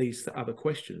it leads to other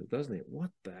questions, doesn't it?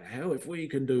 What the hell? If we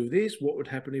can do this, what would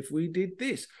happen if we did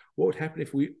this? What would happen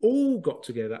if we all got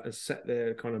together and sat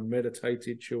there, kind of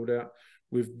meditated, chilled out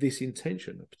with this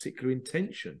intention, a particular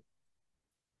intention?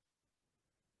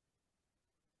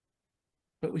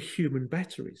 But we're human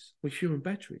batteries. We're human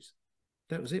batteries.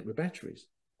 That was it. We're batteries.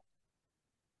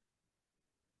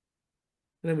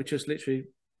 And then we just literally,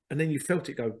 and then you felt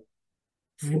it go,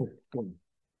 gone.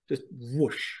 Just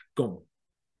whoosh, gone.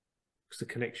 Because the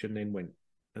connection then went.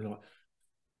 And like,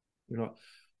 you're like,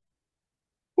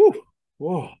 whew,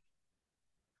 whoa,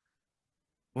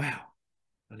 wow.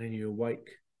 And then you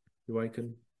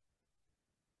awaken.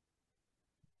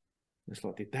 It's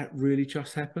like, did that really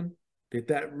just happen? Did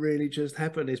that really just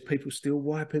happen? There's people still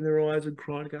wiping their eyes and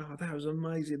crying, going, oh, that was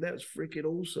amazing. That was freaking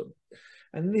awesome.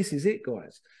 And this is it,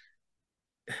 guys.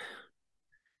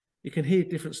 You can hear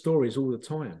different stories all the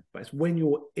time, but it's when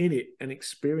you're in it and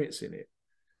experiencing it.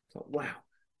 It's like, wow.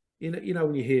 You know,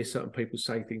 when you hear certain people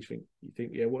say things, you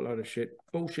think, yeah, what a load of shit.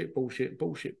 Bullshit, bullshit,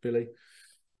 bullshit, Billy.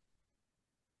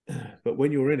 But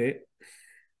when you're in it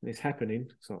and it's happening,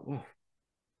 it's like, wow,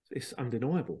 it's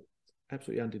undeniable.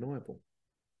 Absolutely undeniable.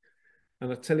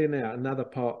 And I tell you now, another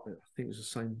part, I think it was the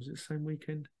same, was it the same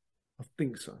weekend? I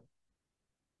think so.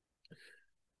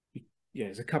 Yeah,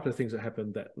 there's a couple of things that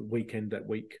happened that weekend, that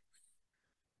week.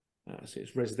 So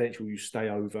it's residential, you stay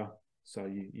over. So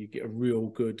you get a real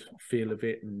good feel of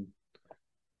it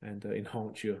and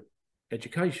enhance your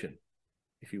education,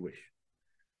 if you wish.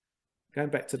 Going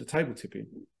back to the table tipping.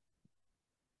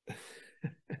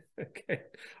 Okay.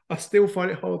 I still find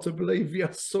it hard to believe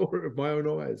I saw it with my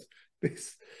own eyes.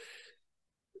 This...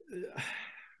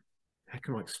 how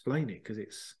can I explain it? Because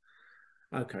it's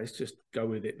okay, let's just go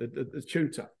with it. The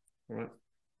tutor, all right,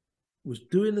 was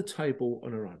doing the table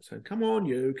on her own, saying, come on,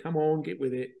 get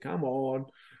with it, come on.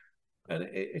 And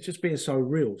it's just being so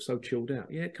real, so chilled out.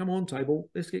 Yeah, come on, table,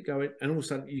 let's get going. And all of a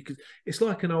sudden, it's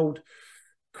like an old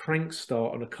crank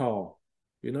start on a car.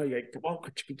 You know, you come on,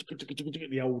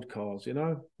 the old cars, you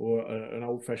know, or an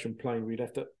old-fashioned plane where you'd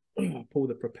have to pull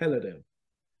the propeller down.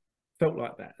 Felt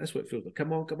like that. That's what it feels like.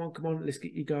 Come on, let's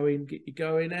get you going,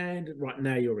 and right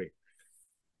now you're in.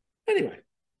 Anyway,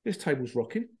 this table's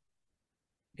rocking.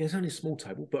 Yeah, it's only a small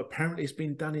table, but apparently it's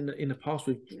been done in the past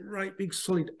with great big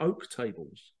solid oak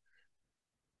tables.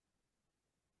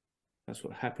 That's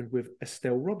what happened with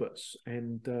Estelle Roberts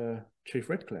and Chief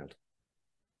Red Cloud.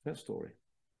 That story.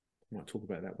 I might talk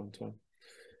about that one time.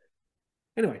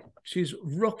 Anyway, she's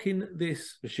rocking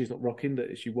this. She's not rocking,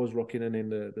 that she was rocking, and then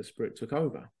the spirit took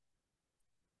over.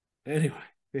 Anyway,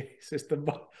 it's just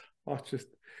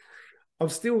I'm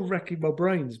still racking my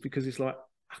brains, because it's like,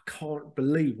 I can't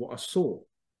believe what I saw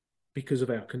because of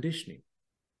our conditioning.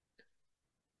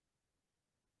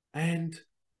 And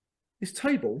this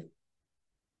table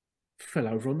fell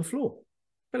over on the floor.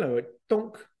 Fell over,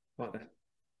 donk, like that.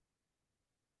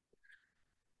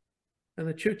 And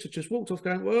the tutor just walked off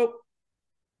going, well,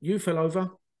 you fell over.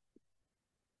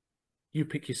 You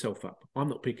pick yourself up. I'm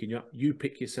not picking you up. You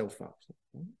pick yourself up.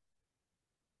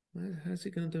 How's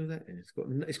it going to do that?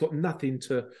 It's got nothing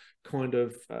to kind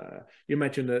of you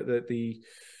imagine the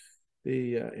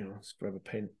you know, let's grab a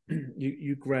pen.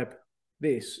 you grab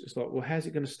this. It's like, well, how's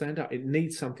it going to stand up? It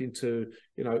needs something to,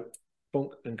 you know, bonk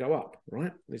and go up,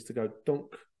 right? It needs to go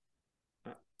donk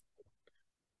up.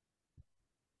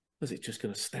 Was it just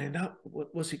going to stand up?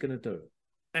 What's it going to do?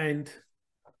 And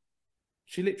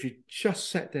she literally just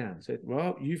sat down and said,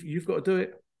 well, you've got to do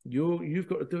it. You've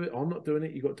got to do it. I'm not doing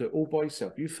it. You've got to do it all by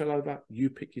yourself. You fell over, you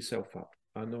pick yourself up.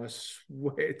 And I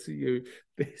swear to you,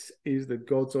 this is the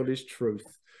God's honest truth.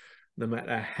 No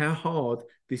matter how hard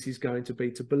this is going to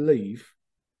be to believe,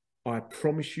 I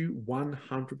promise you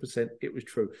 100% it was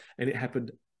true. And it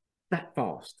happened that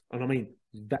fast. And I mean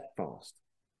that fast.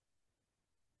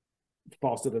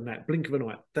 Faster than that. Blink of an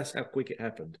eye. That's how quick it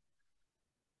happened.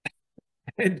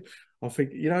 And I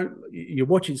think, you know, you're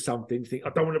watching something, you think,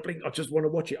 I don't want to blink, I just want to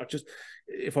watch it.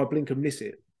 If I blink and miss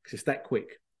it, because it's that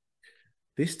quick.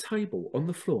 This table on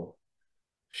the floor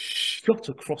shot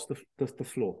across the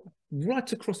floor,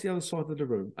 right across the other side of the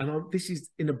room. And this is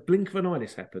in a blink of an eye.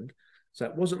 This happened, so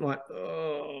it wasn't like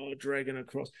dragging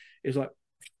across. It was like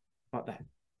that,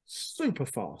 super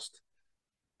fast,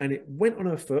 and it went on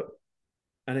her foot,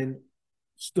 and then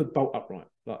stood bolt upright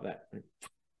like that.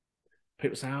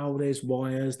 People say, "Oh, there's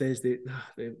wires. There's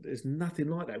nothing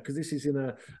like that because this is in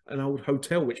an old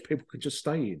hotel which people could just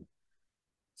stay in,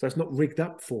 so it's not rigged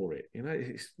up for it.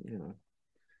 It's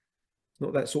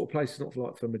not that sort of place. It's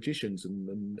not for magicians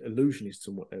and illusionists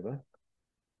and whatever."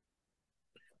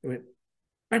 It went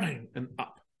bang, bang, and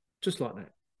up, just like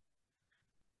that.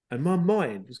 And my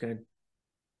mind was going,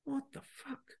 "What the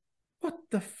fuck? What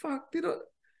the fuck did I?"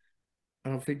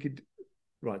 And I'm thinking,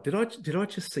 right, did I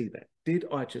just see that? Did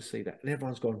I just see that? And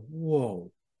everyone's gone,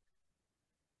 "Whoa!"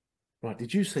 Right,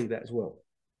 did you see that as well?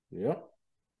 Yep.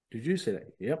 Did you see that?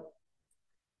 Yep.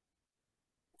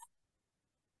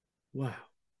 Wow.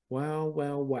 Wow,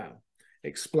 wow, wow.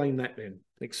 Explain that then.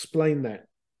 Explain that.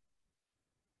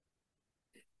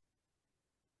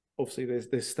 Obviously,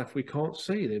 there's stuff we can't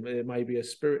see. There may be a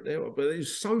spirit there, but it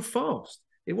was so fast.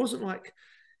 It wasn't like,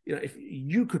 if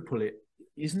you could pull it,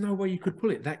 there's no way you could pull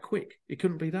it that quick. It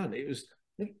couldn't be done. It was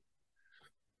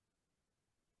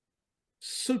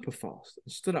super fast.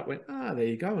 And stood up, went, there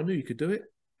you go. I knew you could do it.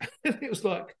 And it was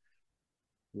like,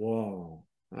 whoa.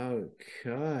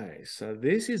 Okay, so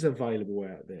this is available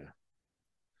out there.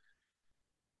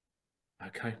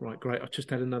 Okay, right, great. I've just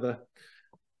had another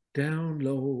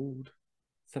download.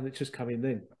 Something just come in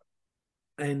then.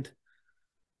 And,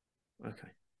 okay.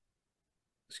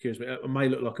 Excuse me. I may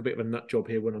look like a bit of a nut job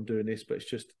here when I'm doing this, but it's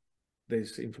just,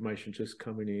 there's information just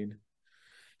coming in.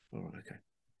 All right,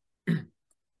 okay.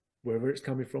 Wherever it's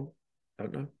coming from,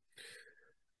 don't know.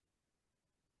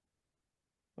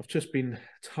 I've just been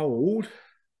told,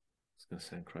 it's going to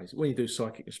sound crazy. When you do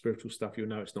psychic and spiritual stuff, you'll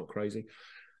know it's not crazy.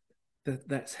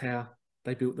 That's how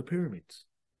they built the pyramids,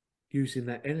 using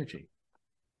that energy.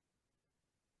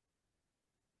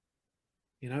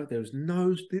 There was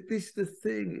no, this is the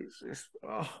thing. It's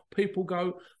people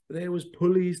go, there was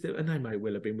pulleys, and they may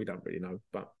well have been, we don't really know,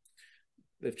 but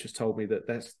they've just told me that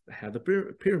that's how the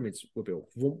pyramids were built.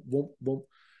 Womp, womp, womp.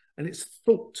 And it's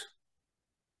thought.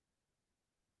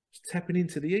 It's tapping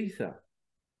into the ether,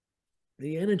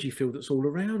 the energy field that's all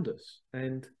around us.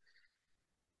 And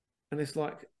it's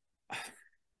like,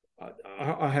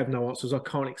 I have no answers. I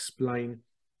can't explain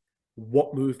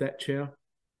what moved that chair,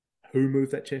 who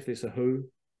moved that chair, if it's a who,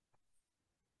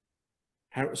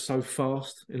 how it was so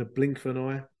fast in a blink of an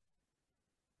eye.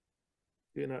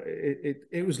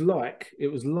 It was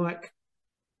like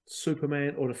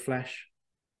Superman or the Flash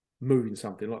moving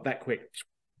something like that quick.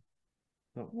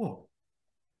 Like, whoa.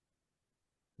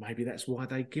 Maybe that's why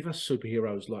they give us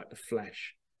superheroes like the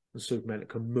Flash and Superman that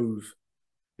can move,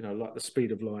 like the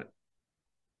speed of light.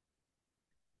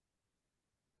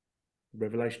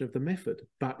 Revelation of the method.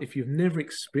 But if you've never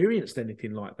experienced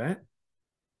anything like that,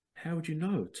 how would you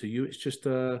know? To you, it's just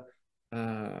a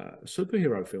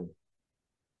superhero film.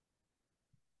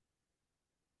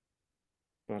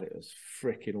 But it was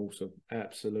freaking awesome.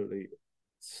 Absolutely.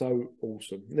 So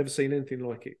awesome. Never seen anything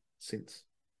like it since.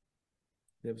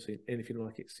 Never seen anything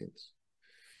like it since.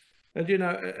 And,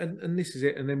 and this is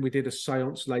it. And then we did a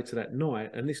seance later that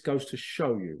night. And this goes to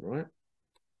show you, right?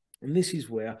 And this is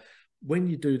where, when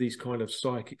you do these kind of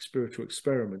psychic spiritual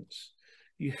experiments,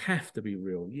 you have to be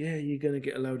real. Yeah, you're going to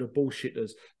get a load of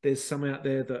bullshitters. There's some out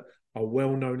there that are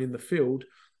well known in the field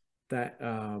that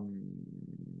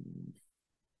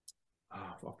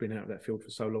I've been out of that field for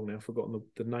so long now, I've forgotten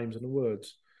the names and the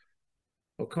words.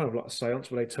 Or kind of like a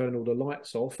seance where they turn all the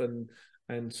lights off and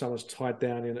someone's tied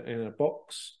down in a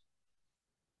box.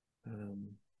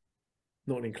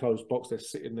 Not an enclosed box, they're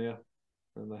sitting there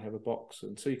and they have a box,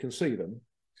 and so you can see them.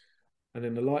 And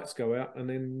then the lights go out, and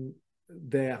then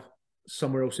they're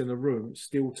somewhere else in the room,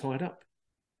 still tied up,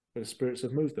 where the spirits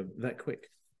have moved them that quick.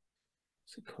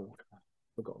 What's it called? I've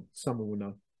forgotten. Someone will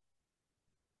know.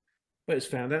 But it's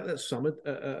found out that some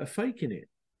are faking it.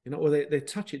 Or they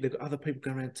touch it. They've got other people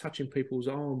going around touching people's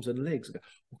arms and legs. And go,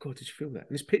 oh God, did you feel that?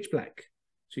 And it's pitch black,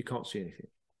 so you can't see anything.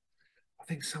 I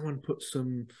think someone put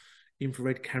some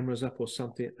infrared cameras up or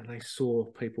something, and they saw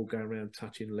people going around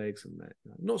touching legs and that.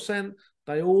 I'm not saying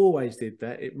they always did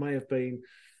that. It may have been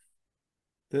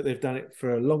that they've done it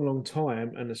for a long, long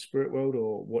time, and the spirit world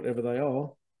or whatever they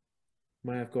are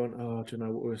may have gone, oh, do you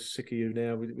know what, we're sick of you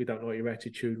now. We don't like your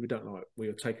attitude. We don't like where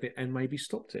you're taking it, and maybe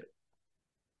stopped it.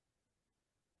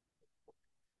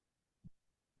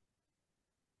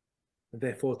 And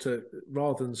therefore,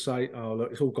 rather than say, oh,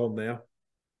 look, it's all gone now,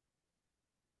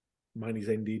 money's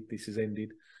ended, this is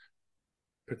ended,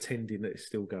 pretending that it's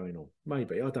still going on.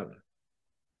 Maybe, I don't know.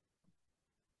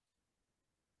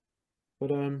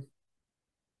 But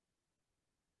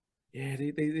yeah,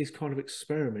 these kind of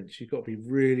experiments, you've got to be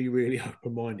really, really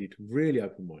open-minded, really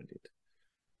open-minded.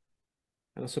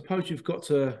 And I suppose you've got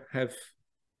to have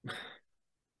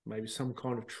maybe some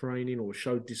kind of training or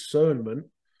show discernment,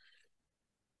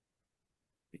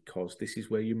 because this is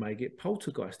where you may get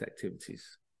poltergeist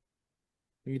activities.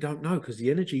 You don't know, because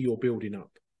the energy you're building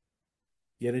up,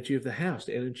 the energy of the house,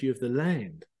 the energy of the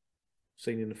land,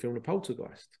 seen in the film The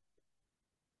Poltergeist.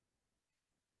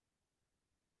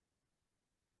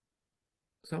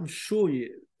 So I'm sure you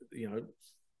know,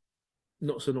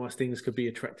 not so nice things could be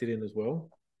attracted in as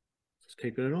well. Just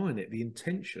keeping an eye on it, the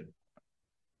intention.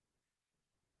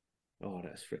 Oh,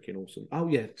 that's freaking awesome. Oh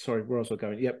yeah, sorry, where was I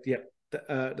going? Yep.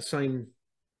 The same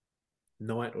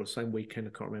night or the same weekend,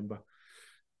 I can't remember.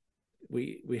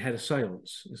 We had a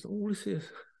seance. It's like, oh,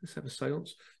 let's have a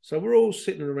seance. So we're all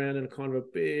sitting around in a kind of a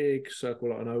big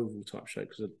circle, like an oval type shape,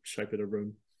 because of the shape of the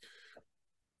room.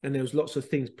 And there was lots of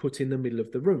things put in the middle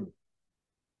of the room.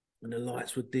 And the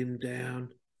lights were dimmed down.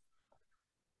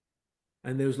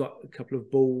 And there was like a couple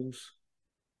of balls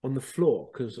on the floor,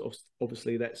 because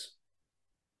obviously that's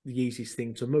the easiest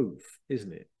thing to move,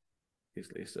 isn't it?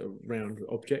 It's a round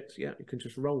object. Yeah, you can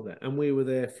just roll that. And we were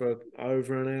there for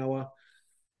over an hour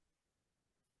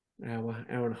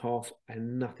and a half,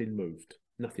 and nothing moved.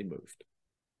 Nothing moved.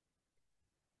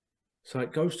 So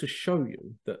it goes to show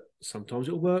you that sometimes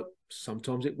it'll work,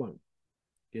 sometimes it won't.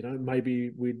 You know,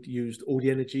 maybe we'd used all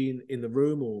the energy in the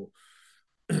room, or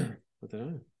I don't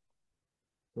know.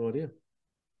 No idea.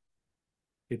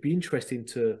 It'd be interesting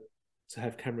to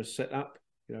have cameras set up,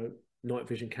 you know, night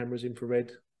vision cameras,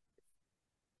 infrared,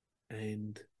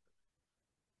 and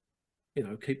you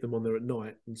know, keep them on there at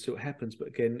night and see what happens. But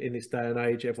again, in this day and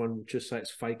age, everyone will just say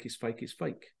it's fake, it's fake, it's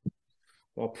fake.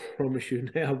 I promise you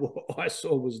now, what I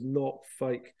saw was not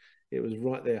fake. It was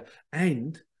right there.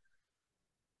 And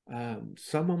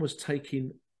someone was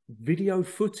taking video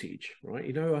footage, right?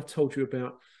 You know, I told you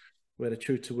about where the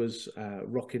tutor was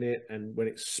rocking it, and when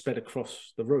it sped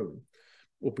across the room.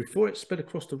 Well, before it sped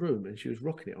across the room and she was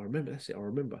rocking it, I remember, that's it, I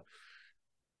remember,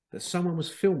 that someone was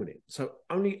filming it. So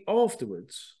only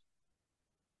afterwards,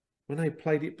 when they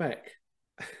played it back,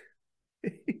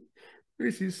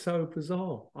 this is so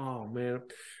bizarre. Oh, man.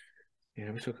 Yeah,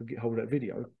 I wish I could get hold of that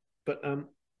video. But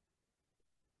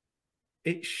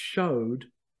it showed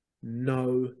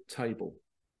no table,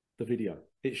 the video.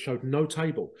 It showed no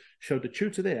table. Showed the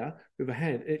tutor there with a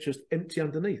hand. It's just empty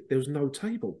underneath. There was no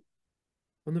table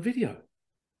on the video.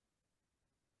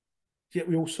 Yet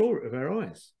we all saw it with our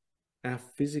eyes, our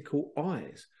physical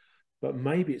eyes. But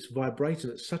maybe it's vibrating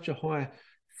at such a high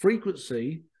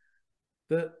frequency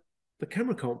that the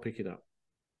camera can't pick it up.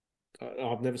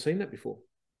 I've never seen that before.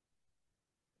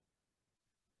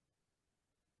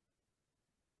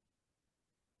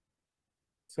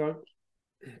 So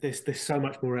there's so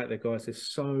much more out there, guys.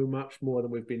 There's so much more than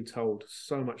we've been told.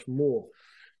 So much more.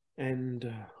 And,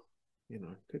 you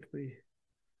know, could we...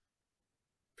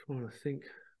 trying to think...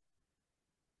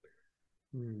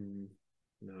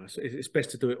 No, it's best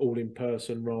to do it all in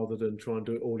person rather than try and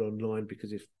do it all online,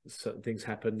 because if certain things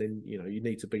happen, then, you know, you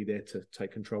need to be there to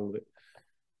take control of it.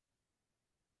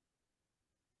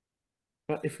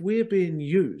 But if we're being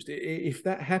used, if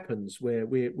that happens where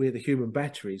we're the human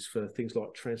batteries for things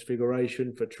like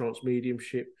transfiguration, for trance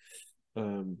mediumship,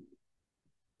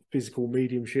 physical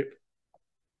mediumship,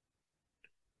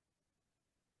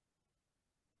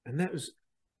 and that was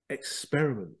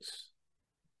experiments.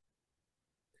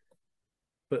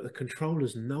 But the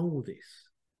controllers know this.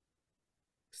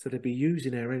 So they'll be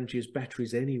using our energy as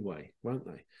batteries anyway, won't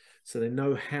they? So they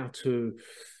know how to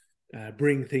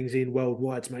bring things in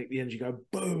worldwide to make the energy go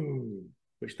boom,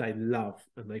 which they love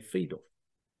and they feed off.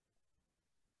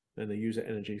 And they use that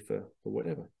energy for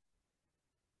whatever.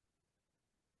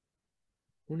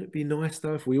 Wouldn't it be nice,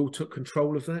 though, if we all took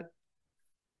control of that?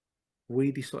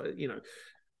 We decided, you know,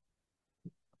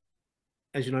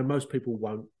 as you know, most people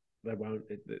won't. They won't.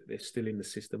 They're still in the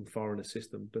system, far in the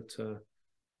system. But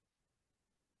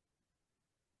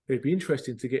it'd be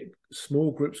interesting to get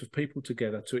small groups of people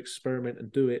together to experiment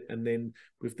and do it. And then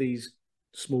with these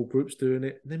small groups doing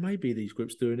it, there may be these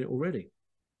groups doing it already.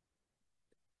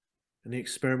 And they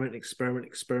experiment,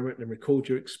 and record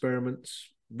your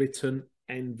experiments, written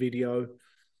and video,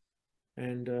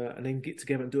 and then get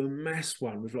together and do a mass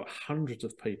one with like hundreds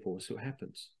of people and see what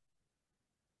happens.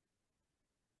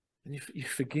 And you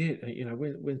forget, you know,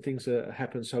 when things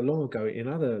happened so long ago in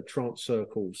other trance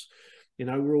circles, you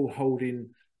know, we're all holding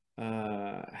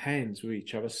hands with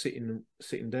each other,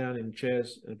 sitting down in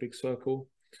chairs in a big circle,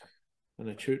 And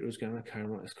the tutor was going, okay,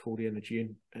 right, let's call the energy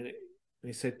in. And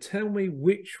he said, tell me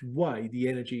which way the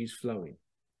energy is flowing.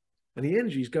 And the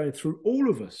energy is going through all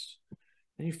of us.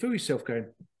 And you feel yourself going,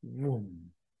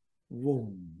 whoom,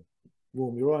 whoom,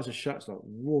 whoom. Your eyes are shut. It's like,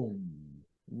 whoom,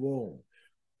 whoom.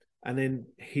 And then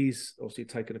he's obviously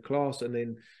taken a class, and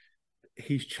then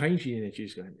he's changing energy.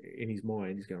 He's going in his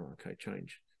mind. He's going, okay,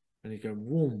 change. And he's going,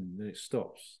 whoom, then it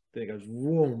stops. Then it goes,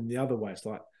 whoom, the other way. It's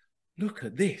like, look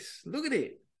at this. Look at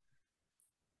it.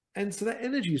 And so that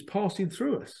energy is passing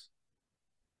through us.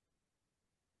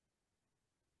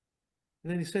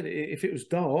 And then he said, if it was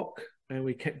dark and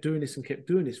we kept doing this and kept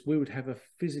doing this, we would have a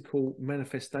physical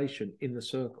manifestation in the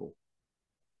circle.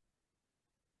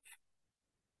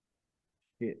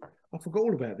 Yeah, I forgot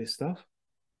all about this stuff.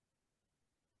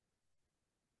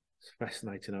 It's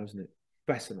fascinating, isn't it?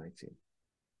 Fascinating.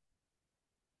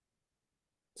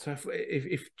 So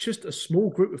if just a small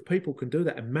group of people can do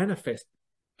that and manifest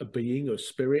a being or a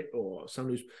spirit or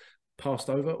someone who's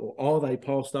passed over, or are they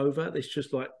passed over? It's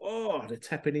just like, oh, they're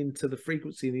tapping into the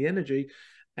frequency and the energy,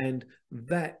 and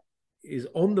that is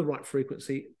on the right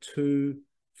frequency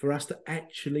for us to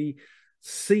actually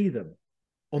see them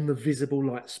on the visible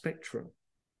light spectrum.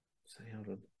 So hold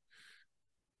on.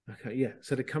 Okay, yeah.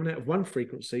 So they're coming out of one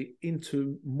frequency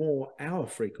into more our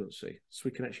frequency, so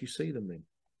we can actually see them then.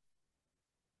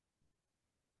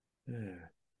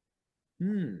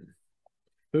 Yeah.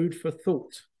 Food for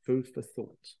thought. Food for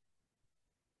thought.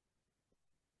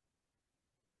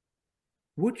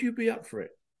 Would you be up for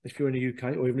it if you're in the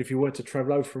UK, or even if you were to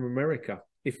travel over from America?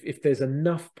 If there's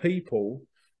enough people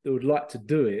that would like to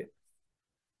do it,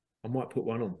 I might put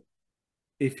one on.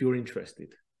 If you're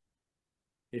interested.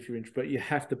 If you're interested, but you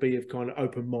have to be of kind of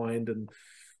open mind and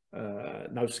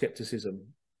no skepticism.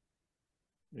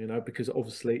 You know, because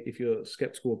obviously, if you're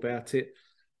skeptical about it,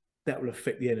 that will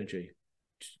affect the energy.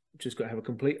 Just got to have a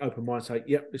complete open mind. Say,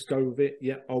 yep, let's go with it.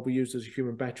 Yep, I'll be used as a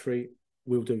human battery.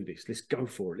 We'll do this. Let's go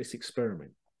for it. Let's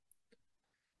experiment.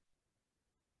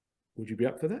 Would you be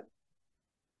up for that?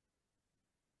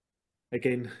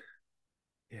 Again,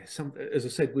 yeah. As I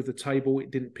said, with the table,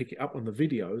 it didn't pick it up on the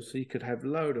video, so you could have a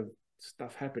load of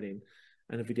stuff happening,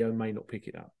 and the video may not pick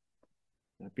it up.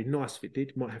 That'd be nice if it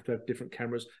did. You might have to have different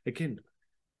cameras. Again,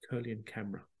 Kirlian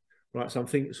camera. Right. So I'm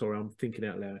thinking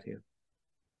out loud here.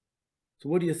 So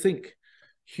what do you think?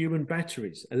 Human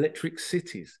batteries, electric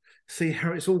cities. See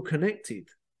how it's all connected.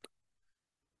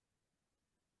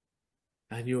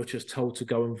 And you're just told to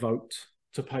go and vote,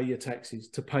 to pay your taxes,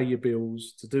 to pay your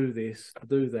bills, to do this, to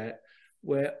do that,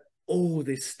 where all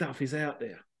this stuff is out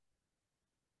there.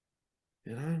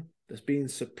 You know, that's being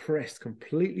suppressed,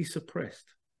 completely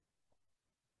suppressed.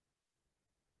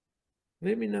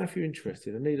 Let me know if you're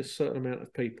interested. I need a certain amount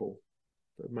of people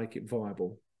that make it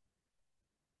viable.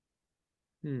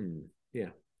 Yeah.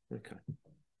 Okay.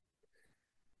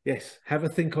 Yes. Have a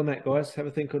think on that, guys. Have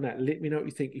a think on that. Let me know what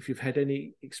you think. If you've had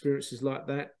any experiences like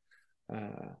that,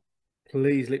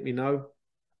 please let me know.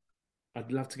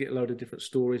 I'd love to get a load of different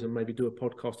stories and maybe do a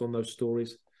podcast on those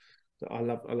stories. I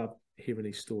love hearing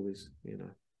these stories, you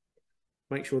know.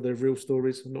 Make sure they're real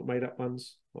stories, not made up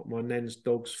ones. Like my nan's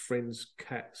dogs, friends,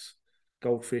 cats,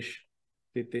 goldfish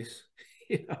did this.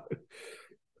 You know.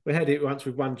 We had it once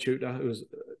with one tutor. It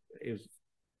was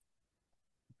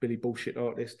Billy Bullshit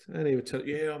artist, and he would tell,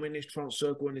 yeah, I'm in this trance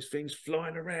circle and this thing's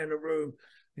flying around the room.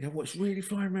 You know, what's really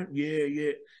flying around? Yeah.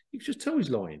 You can just tell he's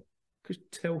lying. Just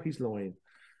tell he's lying.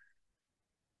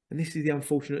 And this is the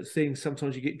unfortunate thing.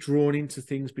 Sometimes you get drawn into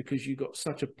things because you've got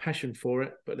such a passion for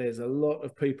it, but there's a lot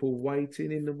of people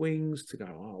waiting in the wings to go,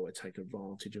 oh, we'll take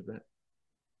advantage of that.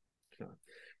 So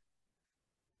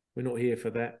we're not here for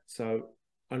that. So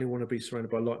I only want to be surrounded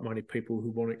by like-minded people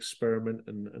who want to experiment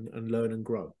and learn and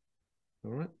grow.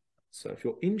 All right. So if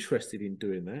you're interested in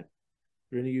doing that,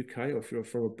 you're in the UK, or if you're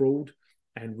from abroad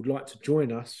and would like to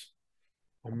join us,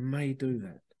 I may do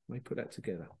that. I may put that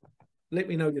together. Let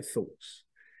me know your thoughts.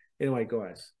 Anyway,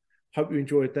 guys, hope you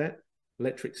enjoyed that.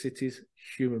 Electric cities,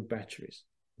 human batteries.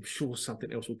 I'm sure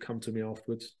something else will come to me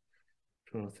afterwards.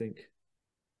 I'm trying to think.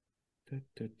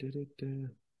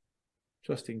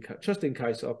 Just in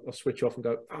case, I'll switch off and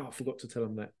go, oh, I forgot to tell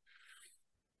them that.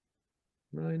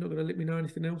 No, you're not going to let me know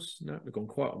anything else? No, they've gone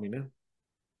quiet on me now.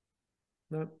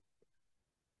 No.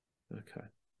 Okay.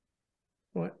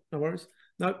 All right, no worries.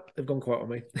 No, they've gone quiet on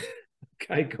me.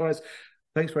 Okay, guys.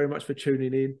 Thanks very much for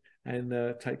tuning in,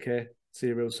 and take care. See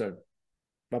you real soon.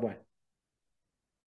 Bye-bye.